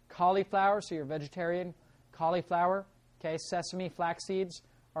there. Cauliflower, so you're vegetarian. Cauliflower, okay, sesame, flax seeds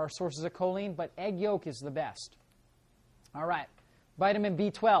are sources of choline, but egg yolk is the best. All right, vitamin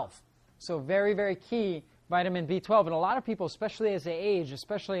B12. So very, very key, vitamin B12. And a lot of people, especially as they age,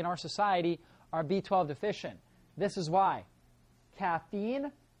 especially in our society, are B12 deficient. This is why.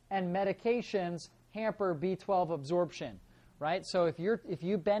 Caffeine and medications hamper B12 absorption, right? So if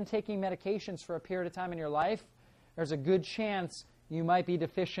you've been taking medications for a period of time in your life, there's a good chance you might be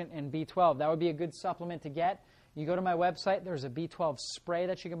deficient in B12. That would be a good supplement to get. You go to my website, there's a B12 spray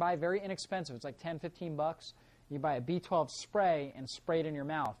that you can buy, very inexpensive. It's like $10-15. You buy a B12 spray and spray it in your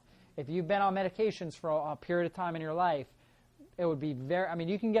mouth. If you've been on medications for a period of time in your life, it would be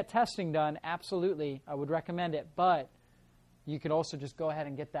you can get testing done, absolutely. I would recommend it, but you could also just go ahead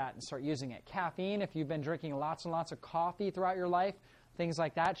and get that and start using it. Caffeine, if you've been drinking lots and lots of coffee throughout your life, things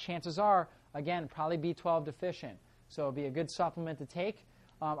like that, chances are, again, probably B12 deficient. So it would be a good supplement to take.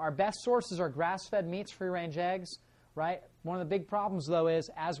 Our best sources are grass-fed meats, free-range eggs, right? One of the big problems, though, is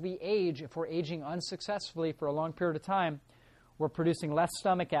as we age, if we're aging unsuccessfully for a long period of time, we're producing less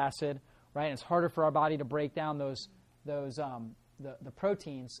stomach acid, right? And it's harder for our body to break down the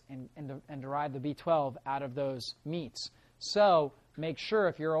proteins and derive the B12 out of those meats. So make sure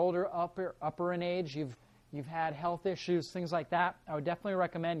if you're older, upper in age, you've had health issues, things like that, I would definitely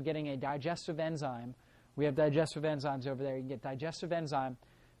recommend getting a digestive enzyme. We have digestive enzymes over there. You can get digestive enzyme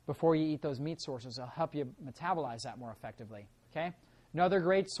before you eat those meat sources. It'll help you metabolize that more effectively. Okay? Another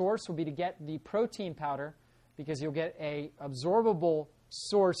great source would be to get the protein powder, because you'll get a absorbable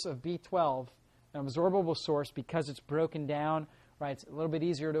source of B12, an absorbable source because it's broken down, right? It's a little bit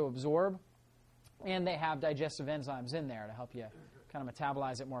easier to absorb, and they have digestive enzymes in there to help you kind of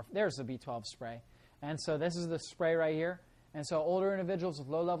metabolize it more. There's the B12 spray. And so this is the spray right here. And so older individuals with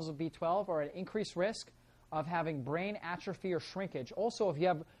low levels of B12 are at increased risk of having brain atrophy or shrinkage. Also, if you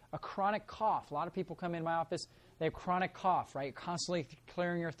have a chronic cough, a lot of people come in my office, they have chronic cough, right? Constantly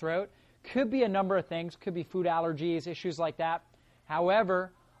clearing your throat. Could be a number of things. Could be food allergies, issues like that.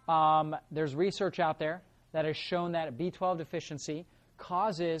 However, there's research out there that has shown that B12 deficiency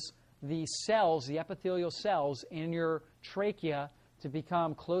causes the cells, the epithelial cells in your trachea to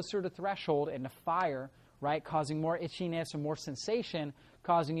become closer to threshold and to fire, right, causing more itchiness and more sensation,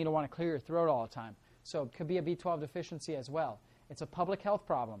 causing you to want to clear your throat all the time. So it could be a B12 deficiency as well. It's a public health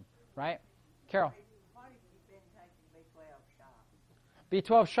problem, right? Carol? Why have you been taking B12 shots?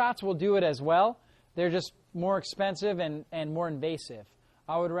 B12 shots will do it as well. They're just more expensive and more invasive.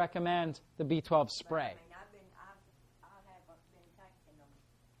 I would recommend the B12 spray. I mean, I haven't been taking them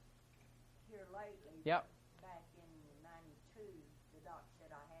here lately. Yep. Back in '92, the doc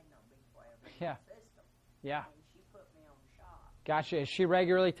said I had no B12 in Yeah. my system. Yeah. And she put me on shot. Gotcha. Is she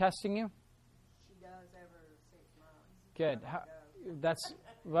regularly testing you? She does every 6 months. Good. I How, go.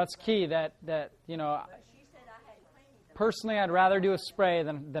 that's key. That you know. But she said I had cleaned them. Personally, I'd rather do a spray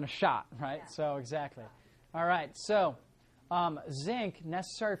than a shot, right? So exactly. All right. So zinc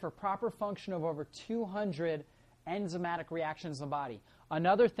necessary for proper function of over 200 enzymatic reactions in the body.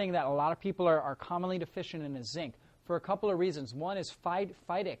 Another thing that a lot of people are commonly deficient in is zinc for a couple of reasons. One is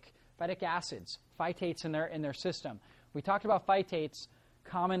phytic acids, phytates in their system. We talked about phytates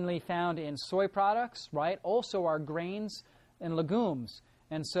commonly found in soy products, right? Also our grains and legumes.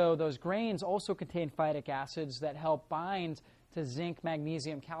 And so those grains also contain phytic acids that help bind to zinc,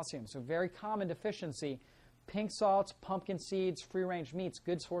 magnesium, calcium. So very common deficiency. Pink salts, pumpkin seeds, free-range meats,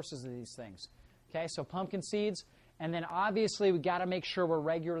 good sources of these things. Okay, so pumpkin seeds. And then obviously we've got to make sure we're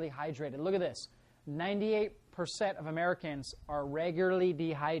regularly hydrated. Look at this. 98% of Americans are regularly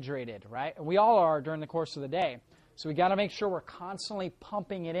dehydrated, right? And we all are during the course of the day. So we got to make sure we're constantly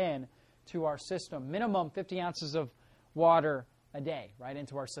pumping it in to our system. Minimum 50 ounces of water a day, right,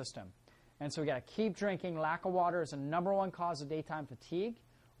 into our system. And so we got to keep drinking. Lack of water is the #1 cause of daytime fatigue,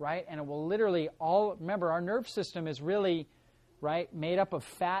 right? And it will literally remember, our nerve system is really, right, made up of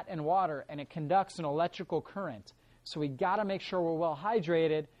fat and water, and it conducts an electrical current. So we got to make sure we're well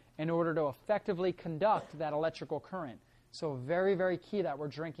hydrated in order to effectively conduct that electrical current. So very, very key that we're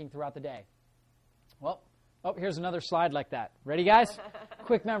drinking throughout the day. Well, here's another slide like that. Ready, guys?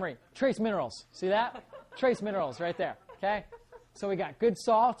 Quick memory. Trace minerals. See that? Trace minerals right there, okay? So we got good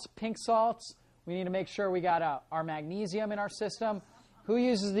salts, pink salts. We need to make sure we got our magnesium in our system. Who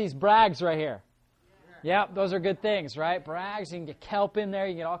uses these Brags right here? Yep, those are good things, right? Brags, you can get kelp in there.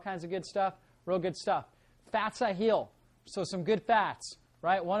 You get all kinds of good stuff, real good stuff. Fats that heal. So some good fats,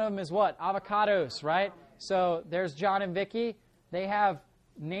 right? One of them is what? Avocados, right? So there's John and Vicky. They have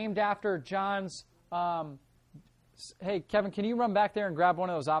named after John's... hey, Kevin, can you run back there and grab one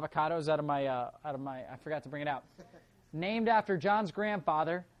of those avocados out of my I forgot to bring it out. Named after John's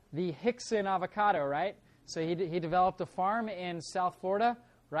grandfather, the Hickson avocado, right? So he developed a farm in South Florida,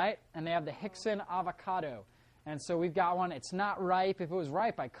 right? And they have the Hickson avocado. And so we've got one. It's not ripe. If it was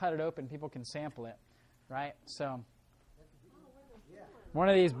ripe, I'd cut it open. People can sample it, right? So one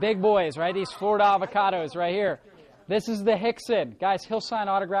of these big boys, right? These Florida avocados right here. This is the Hickson. Guys, he'll sign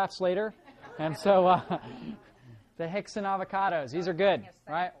autographs later. And so the Hickson avocados, these are good,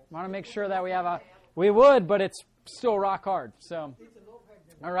 right? Want to make sure that we have we would, but it's still rock hard. So,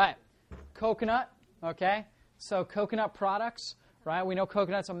 all right. Coconut, okay? So coconut products, right? We know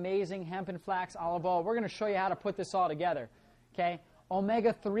coconut's amazing, hemp and flax, olive oil. We're going to show you how to put this all together, okay?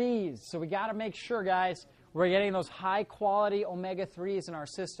 Omega-3s. So we got to make sure, guys, we're getting those high-quality omega-3s in our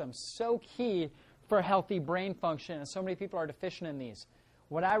system. So key for healthy brain function, and so many people are deficient in these.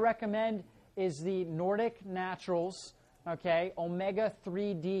 What I recommend is the Nordic Naturals, okay?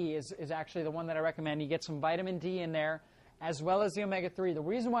 Omega-3D is actually the one that I recommend. You get some vitamin D in there, as well as the omega-3. The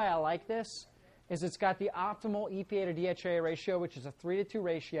reason why I like this is it's got the optimal EPA to DHA ratio, which is a 3-to-2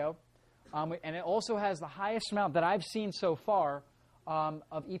 ratio. And it also has the highest amount that I've seen so far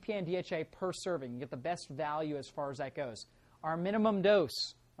of EPA and DHA per serving. You get the best value as far as that goes. Our minimum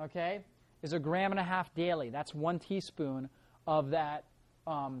dose, okay, is 1.5 grams daily. That's 1 teaspoon of that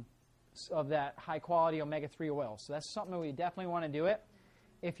high-quality omega-3 oil. So that's something that we definitely want to do it.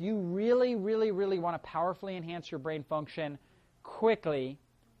 If you really, really, really want to powerfully enhance your brain function quickly,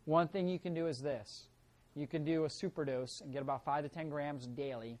 one thing you can do is this. You can do a super dose and get about 5 to 10 grams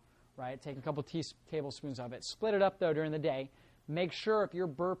daily, right? Take a couple tablespoons of it. Split it up, though, during the day. Make sure if you're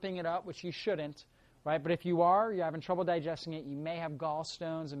burping it up, which you shouldn't, right? But if you are, you're having trouble digesting it, you may have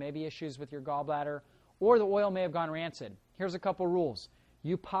gallstones and maybe issues with your gallbladder, or the oil may have gone rancid. Here's a couple rules.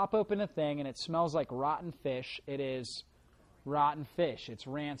 You pop open a thing and it smells like rotten fish. It is rotten fish. It's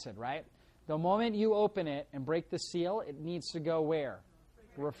rancid, right? The moment you open it and break the seal, it needs to go where?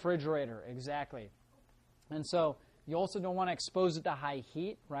 Refrigerator, exactly. And so you also don't want to expose it to high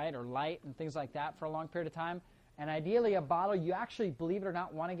heat, right, or light and things like that for a long period of time. And ideally a bottle, you actually, believe it or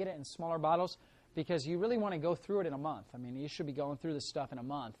not, want to get it in smaller bottles because you really want to go through it in a month. I mean, you should be going through this stuff in a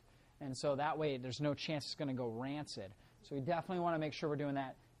month. And so that way there's no chance it's going to go rancid. So we definitely want to make sure we're doing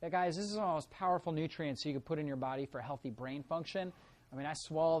that. Yeah, guys, this is one of the most powerful nutrients you can put in your body for healthy brain function. I mean, I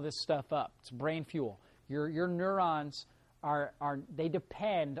swallow this stuff up. It's brain fuel. Your neurons they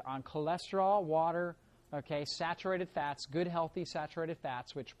depend on cholesterol, water, okay, saturated fats, good healthy saturated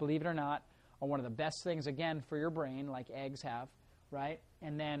fats, which, believe it or not, are one of the best things, again, for your brain, like eggs have, right?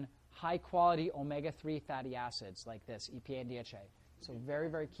 And then high-quality omega-3 fatty acids like this, EPA and DHA. So very,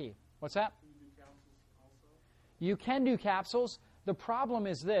 very key. What's that? Can you do capsules also? You can do capsules. The problem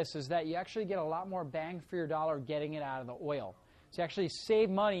is this, is that you actually get a lot more bang for your dollar getting it out of the oil. So you actually save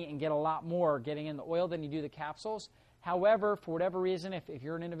money and get a lot more getting in the oil than you do the capsules. However, for whatever reason, if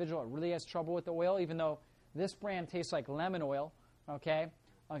you're an individual that really has trouble with the oil, even though this brand tastes like lemon oil, okay,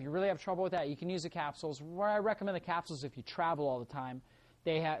 if you really have trouble with that, you can use the capsules. Where I recommend the capsules if you travel all the time,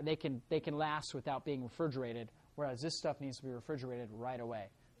 they can last without being refrigerated, whereas this stuff needs to be refrigerated right away.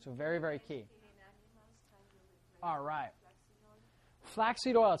 So very, very key. All right.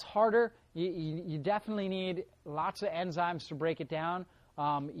 Flaxseed oil, it's harder. You definitely need lots of enzymes to break it down.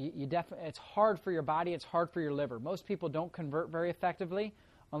 It's hard for your body. It's hard for your liver. Most people don't convert very effectively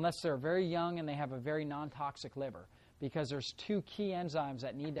unless they're very young and they have a very non-toxic liver, because there's two key enzymes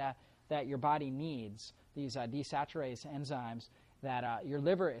that your body needs, these desaturase enzymes, that your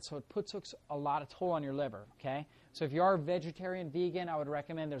liver, so it puts a lot of toll on your liver, okay? So if you are vegetarian, vegan, I would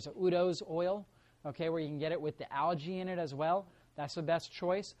recommend there's a Udo's oil, okay, where you can get it with the algae in it as well. That's the best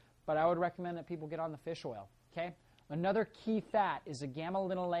choice, but I would recommend that people get on the fish oil, okay? Another key fat is the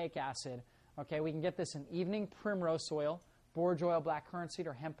gamma-linoleic acid, okay? We can get this in evening primrose oil, borage oil, black currant seed,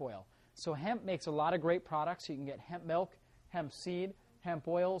 or hemp oil. So hemp makes a lot of great products. You can get hemp milk, hemp seed, hemp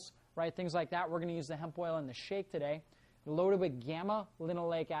oils, right, things like that. We're going to use the hemp oil in the shake today. Loaded with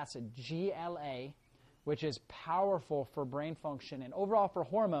gamma-linoleic acid, GLA, which is powerful for brain function and overall for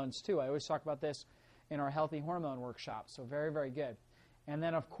hormones, too. I always talk about this in our healthy hormone workshop, so very, very good. And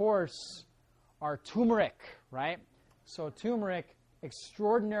then, of course, our turmeric, right? So turmeric,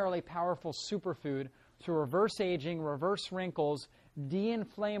 extraordinarily powerful superfood to reverse aging, reverse wrinkles,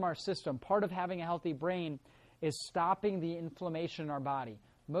 de-inflame our system. Part of having a healthy brain is stopping the inflammation in our body.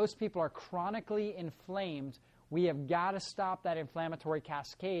 Most people are chronically inflamed. We have got to stop that inflammatory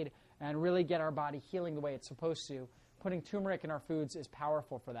cascade and really get our body healing the way it's supposed to. Putting turmeric in our foods is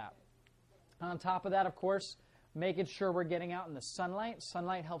powerful for that. On top of that, of course, making sure we're getting out in the sunlight.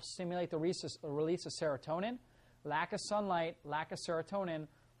 Sunlight helps stimulate the release of serotonin. Lack of sunlight, lack of serotonin,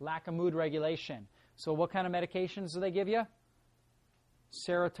 lack of mood regulation. So what kind of medications do they give you?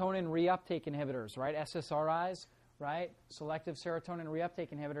 Serotonin reuptake inhibitors, right? SSRIs, right? Selective serotonin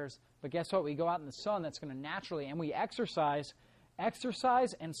reuptake inhibitors. But guess what? We go out in the sun, that's going to naturally, and we exercise.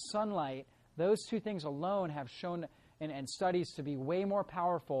 Exercise and sunlight, those two things alone have shown in studies to be way more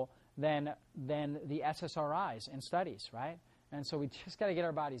powerful than the SSRIs in studies, right? And so we just got to get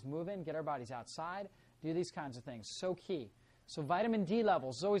our bodies moving, get our bodies outside, do these kinds of things. So key. So vitamin D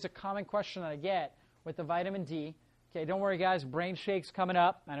levels is always a common question that I get with the vitamin D. Okay, don't worry, guys. Brain shakes coming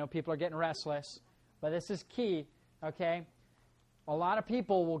up. I know people are getting restless, but this is key, okay? A lot of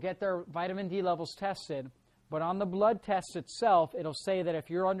people will get their vitamin D levels tested, but on the blood test itself, it'll say that if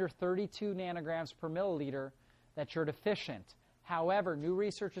you're under 32 nanograms per milliliter, that you're deficient. However, new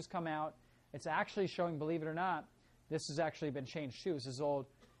research has come out. It's actually showing, believe it or not, this has actually been changed too. This is old.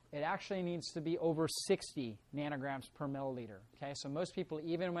 It actually needs to be over 60 nanograms per milliliter. Okay, so most people,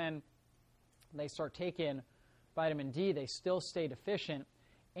 even when they start taking vitamin D, they still stay deficient.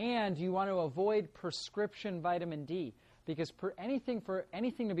 And you want to avoid prescription vitamin D, because for anything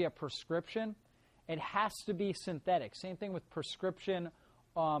to be a prescription, it has to be synthetic. Same thing with prescription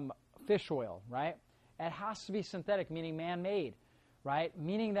fish oil, right? It has to be synthetic, meaning man-made, right?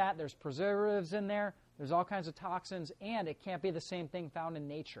 Meaning that there's preservatives in there, there's all kinds of toxins, and it can't be the same thing found in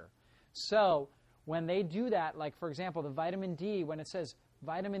nature. So when they do that, like, for example, the vitamin D, when it says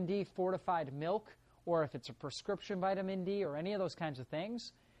vitamin D fortified milk, or if it's a prescription vitamin D or any of those kinds of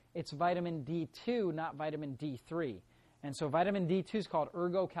things, it's vitamin D2, not vitamin D3. And so vitamin D2 is called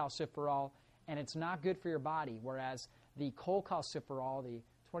ergocalciferol, and it's not good for your body, whereas the cholecalciferol, the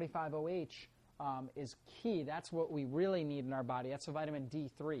 25-OH, is key. That's what we really need in our body. That's a vitamin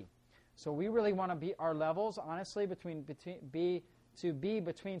D3. So we really want to be our levels, honestly, between 60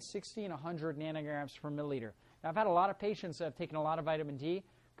 and 100 nanograms per milliliter. Now, I've had a lot of patients that have taken a lot of vitamin D,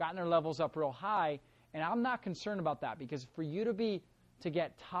 gotten their levels up real high, and I'm not concerned about that, because for you to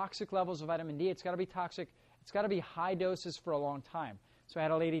get toxic levels of vitamin D, it's got to be toxic. It's got to be high doses for a long time. So I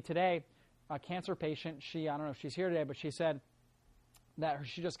had a lady today, a cancer patient. I don't know if she's here today, but she said that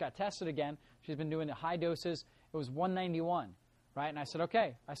she just got tested again. She's been doing the high doses. It was 191. right? And I said,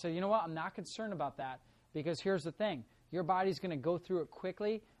 okay. I said, you know what? I'm not concerned about that because here's the thing. Your body's going to go through it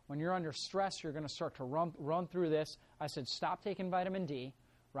quickly. When you're under stress, you're going to start to run through this. I said, stop taking vitamin D,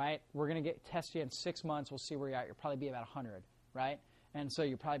 right? We're going to test you in 6 months. We'll see where you're at. You'll probably be about 100, right? And so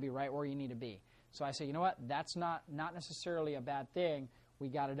you'll probably be right where you need to be. So I said, you know what? That's not necessarily a bad thing. We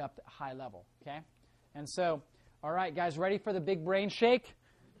got it up to a high level, okay? And so, all right, guys, ready for the big brain shake?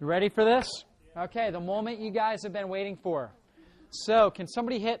 You ready for this? Okay, the moment you guys have been waiting for. So can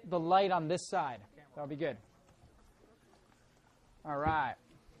somebody hit the light on this side? That'll be good. All right.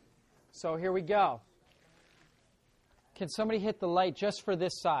 So here we go. Can somebody hit the light just for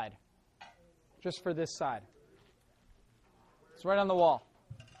this side? Just for this side. It's right on the wall.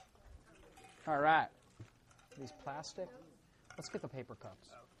 All right. These plastic? Let's get the paper cups.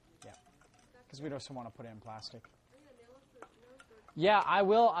 Yeah. Because we don't want to put it in plastic. Yeah, I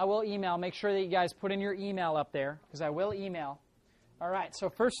will email. Make sure that you guys put in your email up there because I will email. All right. So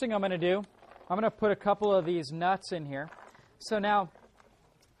first thing I'm going to do, I'm going to put a couple of these nuts in here. So now,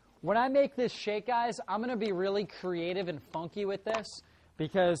 when I make this shake, guys, I'm going to be really creative and funky with this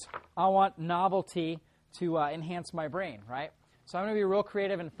because I want novelty to enhance my brain, right? So I'm going to be real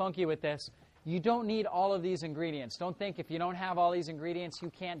creative and funky with this. You don't need all of these ingredients. Don't think if you don't have all these ingredients, you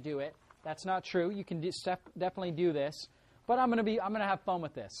can't do it. That's not true. You can definitely do this. But I'm going to have fun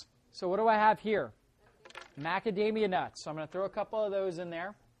with this. So what do I have here? Macadamia nuts. So I'm going to throw a couple of those in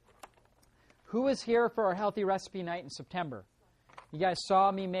there. Who was here for our healthy recipe night in September? You guys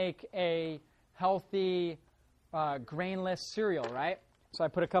saw me make a healthy grainless cereal, right? So I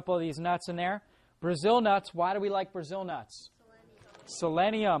put a couple of these nuts in there. Brazil nuts. Why do we like Brazil nuts?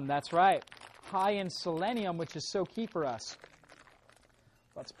 Selenium, that's right. High in selenium, which is so key for us.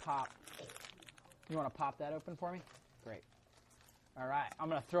 Let's pop. You want to pop that open for me? Great. All right, I'm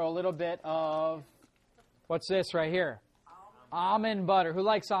going to throw a little bit of, what's this right here? Almond butter. Who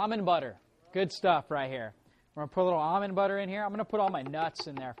likes almond butter? Good stuff right here. We're going to put a little almond butter in here. I'm going to put all my nuts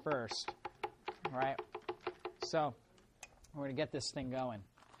in there first. All right. So we're going to get this thing going.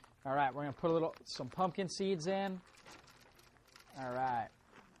 All right, we're going to put some pumpkin seeds in. All right.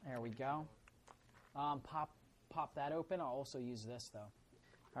 There we go. Pop that open. I'll also use this,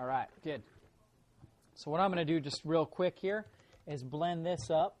 though. All right, good. So what I'm going to do just real quick here is blend this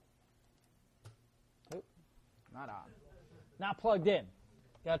up. Oop, not on. Not plugged in.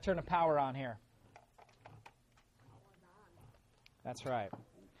 Got to turn the power on here. That's right.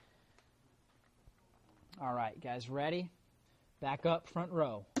 All right, guys, ready? Back up, front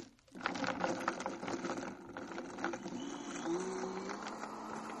row.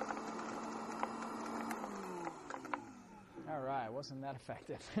 All right, wasn't that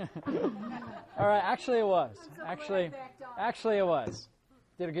effective? All right, actually it was. Actually it was.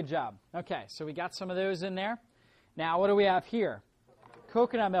 Did a good job. Okay, so we got some of those in there. Now, what do we have here?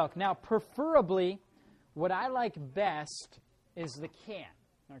 Coconut milk. Now, preferably, what I like best is the can.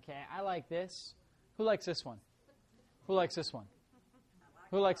 Okay, I like this. Who likes this one? Who likes this one?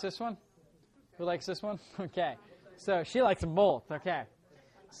 Who likes this one? Who likes this one? Okay, so she likes them both. Okay,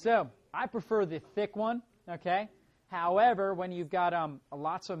 so I prefer the thick one. Okay, however, when you've got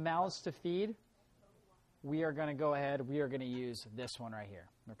lots of mouths to feed, we are going to go ahead. We are going to use this one right here.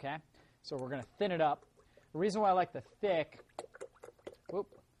 Okay, so we're going to thin it up. The reason why I like the thick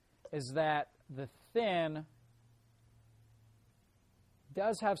is that the thin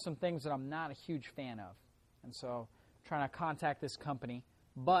does have some things that I'm not a huge fan of. And so I'm trying to contact this company.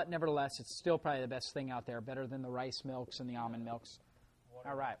 But nevertheless, it's still probably the best thing out there, better than the rice milks and the almond milks.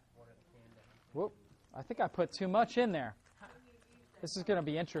 All right. Whoop. I think I put too much in there. This is going to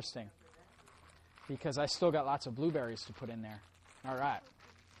be interesting because I still got lots of blueberries to put in there. All right.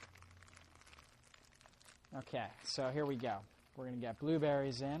 Okay, so here we go. We're going to get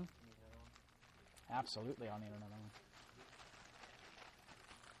blueberries in. Absolutely, I'll need another one.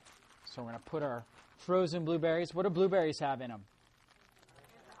 So we're going to put our frozen blueberries. What do blueberries have in them?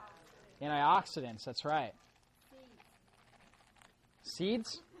 Antioxidants, that's right.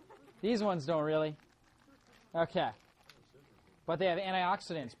 Seeds? These ones don't really. Okay. But they have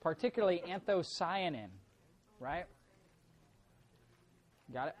antioxidants, particularly anthocyanin, right?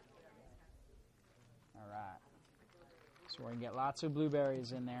 Got it? All right. So we're going to get lots of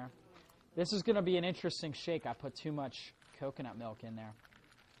blueberries in there. This is going to be an interesting shake. I put too much coconut milk in there.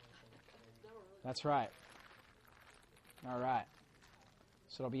 That's right. All right.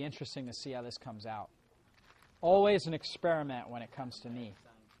 So it'll be interesting to see how this comes out. Always an experiment when it comes to me.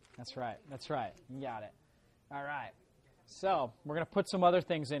 That's right. That's right. You got it. All right. So we're going to put some other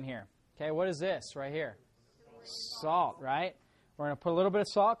things in here. Okay, what is this right here? Salt, right? We're going to put a little bit of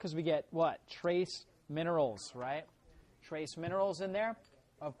salt because we get what? Trace minerals, right? trace minerals in there.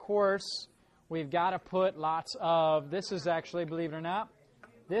 Of course, we've got to put lots of, this is actually, believe it or not,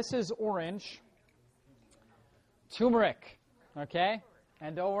 this is orange turmeric, okay?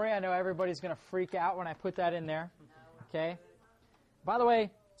 And don't worry, I know everybody's going to freak out when I put that in there, okay? By the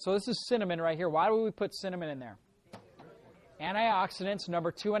way, so this is cinnamon right here. Why do we put cinnamon in there? Antioxidants,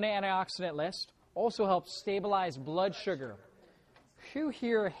 number 2 on the antioxidant list, also helps stabilize blood sugar. Who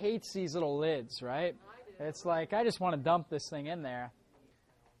here hates these little lids, right? It's like, I just want to dump this thing in there.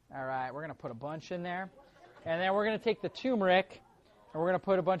 All right, we're going to put a bunch in there. And then we're going to take the turmeric, and we're going to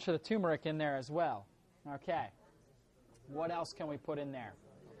put a bunch of the turmeric in there as well. Okay. What else can we put in there?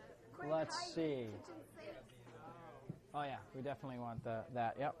 Let's see. Oh, yeah, we definitely want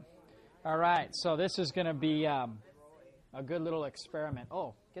that. Yep. All right, so this is going to be a good little experiment.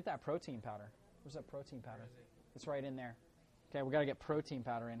 Oh, get that protein powder. Where's that protein powder? It's right in there. Okay, we got to get protein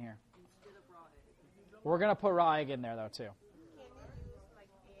powder in here. We're going to put raw egg in there, though, too.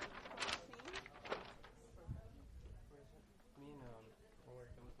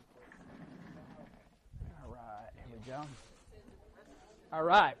 All right, here we go. All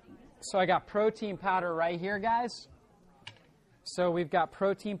right, so I got protein powder right here, guys. So we've got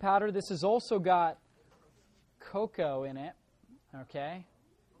protein powder. This has also got cocoa in it, okay?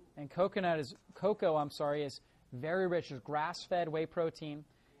 And cocoa is very rich. It's grass-fed whey protein.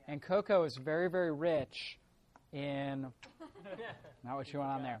 And cocoa is very, very rich in, not what you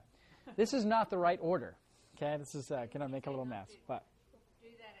want on there. This is not the right order, okay? This is going to make a little mess, but. Do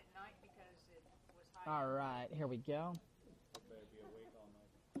that at night because it was high. All right, here we go.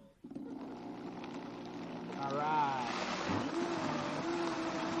 All right.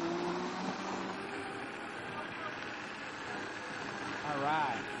 All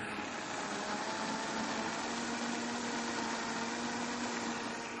right.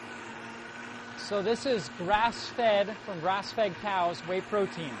 So this is grass-fed, from grass-fed cows, whey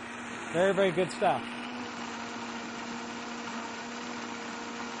protein. Very, very good stuff.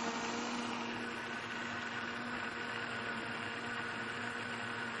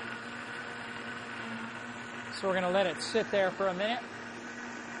 So we're going to let it sit there for a minute.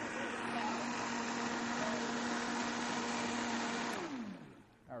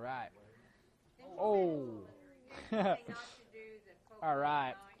 All right. Oh. All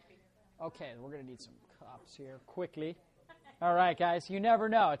right. Okay, we're going to need some cups here quickly. All right, guys, you never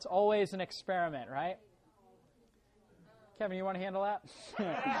know. It's always an experiment, right? Kevin, you want to handle that?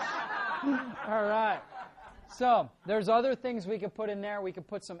 All right. So there's other things we could put in there. We could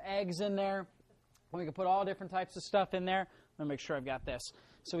put some eggs in there. We could put all different types of stuff in there. Let me make sure I've got this.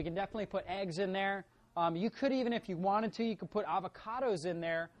 So we can definitely put eggs in there. You could even, if you wanted to, you could put avocados in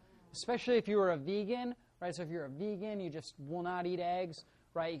there, especially if you were a vegan, right? So if you're a vegan, you just will not eat eggs,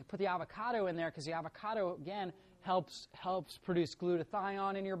 right? You can put the avocado in there because the avocado, again, helps produce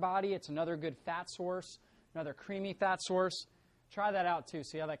glutathione in your body. It's another good fat source, another creamy fat source. Try that out, too.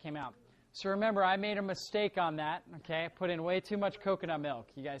 See how that came out. So remember, I made a mistake on that, okay? I put in way too much coconut milk.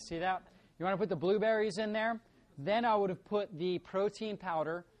 You guys see that? You want to put the blueberries in there? Then I would have put the protein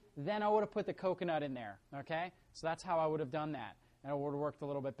powder. Then I would have put the coconut in there, okay? So that's how I would have done that, and it would have worked a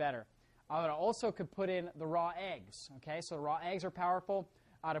little bit better. I would also could put in the raw eggs, okay? So the raw eggs are powerful.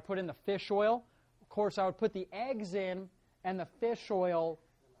 I would have put in the fish oil. Of course, I would put the eggs in and the fish oil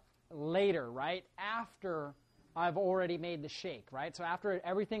later, right? After I've already made the shake, right? So after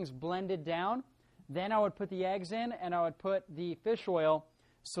everything's blended down, then I would put the eggs in and I would put the fish oil.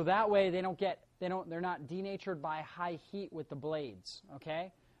 So that way they're not denatured by high heat with the blades,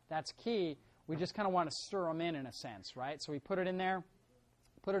 okay? That's key. We just kind of want to stir them in a sense, right? So we put it in there,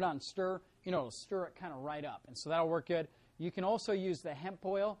 put it on stir, it'll stir it kind of right up. And so that'll work good. You can also use the hemp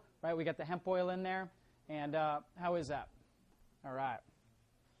oil, right? We got the hemp oil in there. And how is that? All right.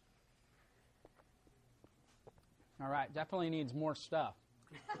 All right, definitely needs more stuff.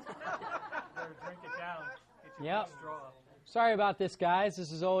 Better drink it down. Get your Yep. straw. Sorry about this, guys.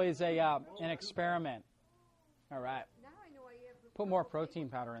 This is always an experiment. All right. Now I know I ever Put more protein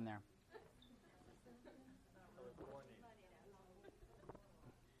powder in there.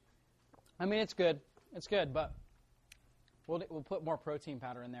 I mean, it's good. It's good, but we'll put more protein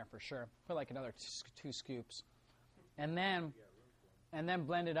powder in there for sure. Put like another 2 scoops. And then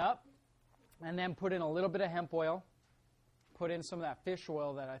blend it up. And then put in a little bit of hemp oil. Put in some of that fish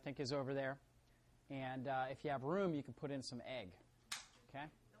oil that I think is over there. And if you have room, you can put in some egg. Okay?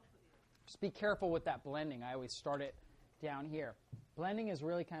 Just be careful with that blending. I always start it down here. Blending is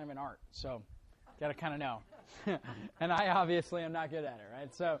really kind of an art, so got to kind of know. And I obviously am not good at it,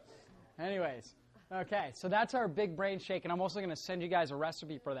 right? So anyways, okay, so that's our big brain shake, and I'm also going to send you guys a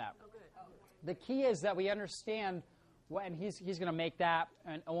recipe for that. The key is that we understand And he's going to make that,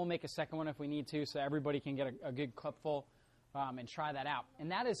 and we'll make a second one if we need to, so everybody can get a good cupful and try that out.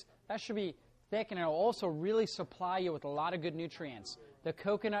 And that should be thick, and it'll also really supply you with a lot of good nutrients. The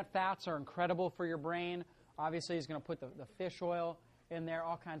coconut fats are incredible for your brain. Obviously, he's going to put the fish oil in there,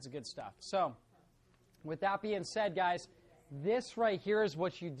 all kinds of good stuff. So, with that being said, guys, this right here is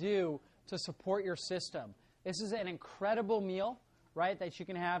what you do to support your system. This is an incredible meal, right, that you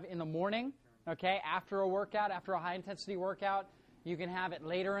can have in the morning, okay, after a workout, after a high-intensity workout. You can have it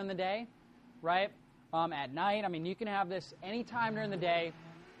later in the day, right, at night. I mean, you can have this anytime during the day.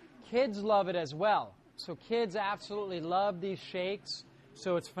 Kids love it as well. So kids absolutely love these shakes.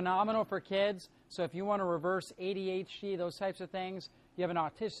 So it's phenomenal for kids. So if you want to reverse ADHD, those types of things, you have an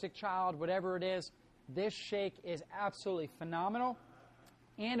autistic child, whatever it is, this shake is absolutely phenomenal,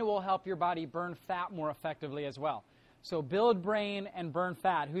 and it will help your body burn fat more effectively as well. So build brain and burn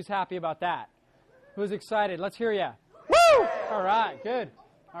fat. Who's happy about that? Who's excited? Let's hear ya. Woo! All right, good.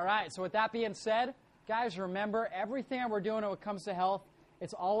 All right, so with that being said, guys, remember, everything that we're doing when it comes to health,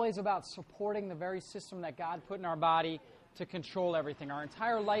 it's always about supporting the very system that God put in our body to control everything. Our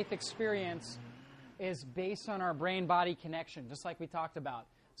entire life experience is based on our brain-body connection, just like we talked about.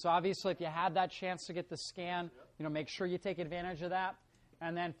 So obviously, if you had that chance to get the scan, make sure you take advantage of that.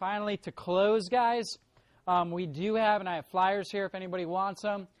 And then finally, to close, guys, we do have, and I have flyers here if anybody wants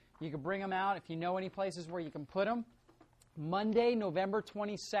them. You can bring them out if you know any places where you can put them. Monday, November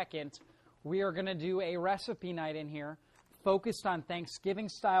 22nd, we are going to do a recipe night in here focused on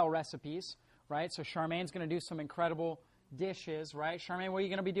Thanksgiving-style recipes, right? So Charmaine's going to do some incredible dishes, right? Charmaine, what are you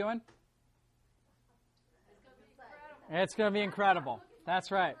going to be doing? It's going to be incredible.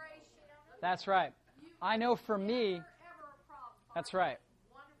 That's right. That's right. I know for me, that's right.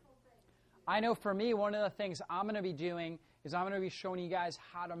 I know for me, one of the things I'm going to be doing is I'm going to be showing you guys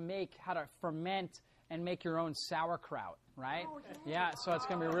how to ferment and make your own sauerkraut, right? Yeah, so it's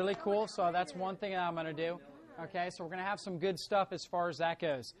going to be really cool. So that's one thing that I'm going to do. Okay, so we're going to have some good stuff as far as that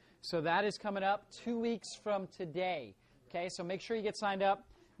goes. So that is coming up 2 weeks from today. Okay, so make sure you get signed up.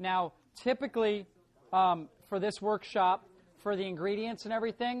 Now, typically, for this workshop, for the ingredients and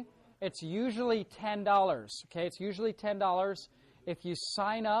everything, it's usually $10. Okay, it's usually $10. If you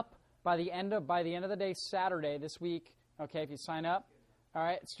sign up by the end of the day Saturday this week, okay, if you sign up, all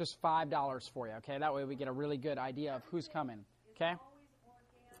right, it's just $5 for you. Okay, that way we get a really good idea of who's coming. Okay.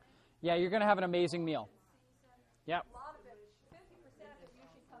 Yeah, you're going to have an amazing meal. Yep. A lot of it, 50% of it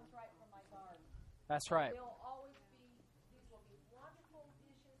usually comes right from my garden. That's right. These will be wonderful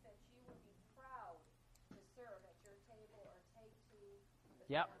dishes that you would be proud to serve at your table or take to the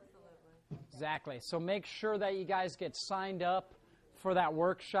Yep. family. Exactly. So make sure that you guys get signed up for that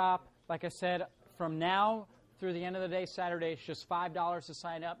workshop. Like I said, from now through the end of the day, Saturday, it's just $5 to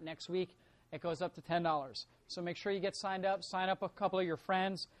sign up. Next week, it goes up to $10. So make sure you get signed up. Sign up a couple of your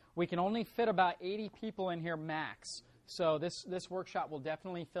friends. We can only fit about 80 people in here max. So this workshop will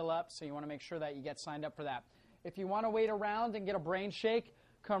definitely fill up, so you want to make sure that you get signed up for that. If you want to wait around and get a brain shake,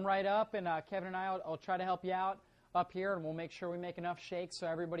 come right up, and Kevin and I will try to help you out up here, and we'll make sure we make enough shakes so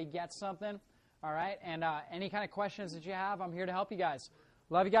everybody gets something. All right? And any kind of questions that you have, I'm here to help you guys.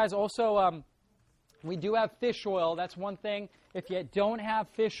 Love you guys. Also, we do have fish oil. That's one thing. If you don't have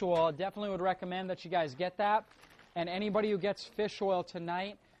fish oil, I definitely would recommend that you guys get that. And anybody who gets fish oil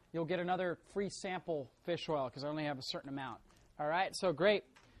tonight, you'll get another free sample fish oil because I only have a certain amount. All right, so great.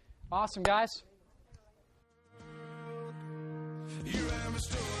 Awesome, guys. You have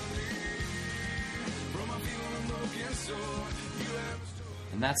restored me from my feeling broken soul. You have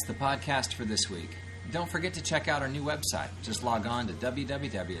restored. And that's the podcast for this week. Don't forget to check out our new website. Just log on to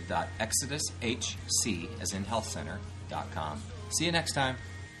www.exodushc, as in healthcenter.com. See you next time.